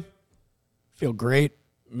 Joey? Feel great.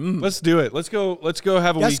 Let's do it. Let's go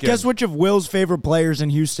have a weekend. Guess which of Will's favorite players in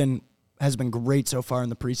Houston has been great so far in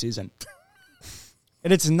the preseason?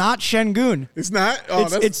 And it's not Şengün. It's not?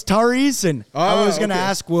 It's Tari Eason. I was going to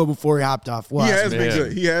ask Will before he hopped off. He has been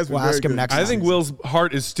good. We'll ask him next time. I think Will's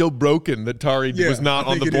heart is still broken that Tari was not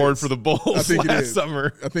on the board for the Bulls last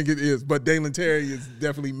summer. I think it is. But Dalen Terry is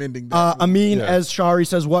definitely mending that. As Shari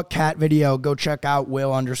says, what cat video? Go check out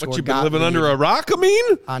Will_Gottlieb. What, you been living under a rock,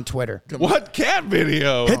 Amin? On Twitter. What cat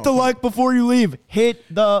video? Hit the like before you leave. Hit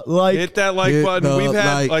the like. Hit that like button. We've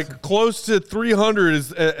had close to 300 is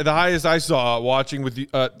the highest I saw watching with you.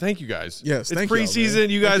 Thank you, guys. Yes, it's preseason.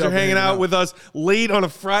 You guys are hanging out with us late on a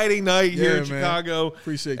Friday night here in Chicago.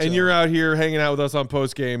 Appreciate and you're out here hanging out with us on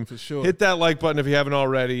postgame. For sure. Hit that like button if you haven't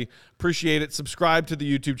already. Appreciate it. Subscribe to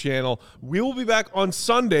the YouTube channel. We will be back on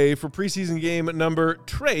Sunday for preseason game number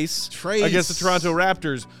Trace against the Toronto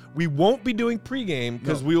Raptors. We won't be doing pregame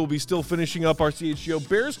because we will be still finishing up our CHGO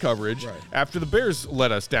Bears coverage after the Bears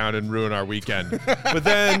let us down and ruin our weekend. But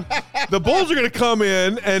then the Bulls are going to come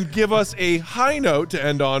in and give us a high note to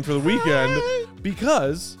end on for the weekend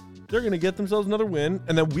because they're going to get themselves another win,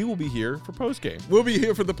 and then we will be here for postgame. We'll be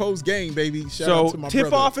here for the post game, baby. Shout out to my brother.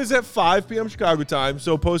 Tip-off is at 5 p.m. Chicago time,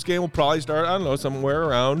 so postgame will probably start, I don't know, somewhere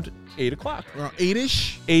around 8 o'clock. Around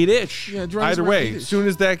 8-ish? 8-ish. Yeah, either way, as soon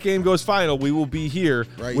as that game goes final, we will be here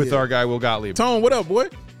with our guy, Will Gottlieb. Tone, what up, boy?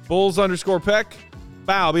 Bulls_Peck.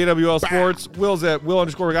 Bow, BWL Sports. Will's at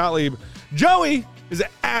Will_Gottlieb. Joey is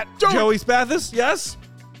at Joey Spathis. Yes?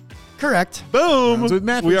 Correct. Boom. with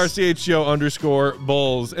We are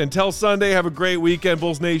CHGO_Bulls. Until Sunday, have a great weekend,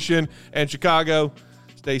 Bulls Nation and Chicago.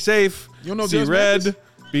 Stay safe. You don't know See Judge red. Mathis?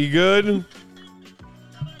 Be good.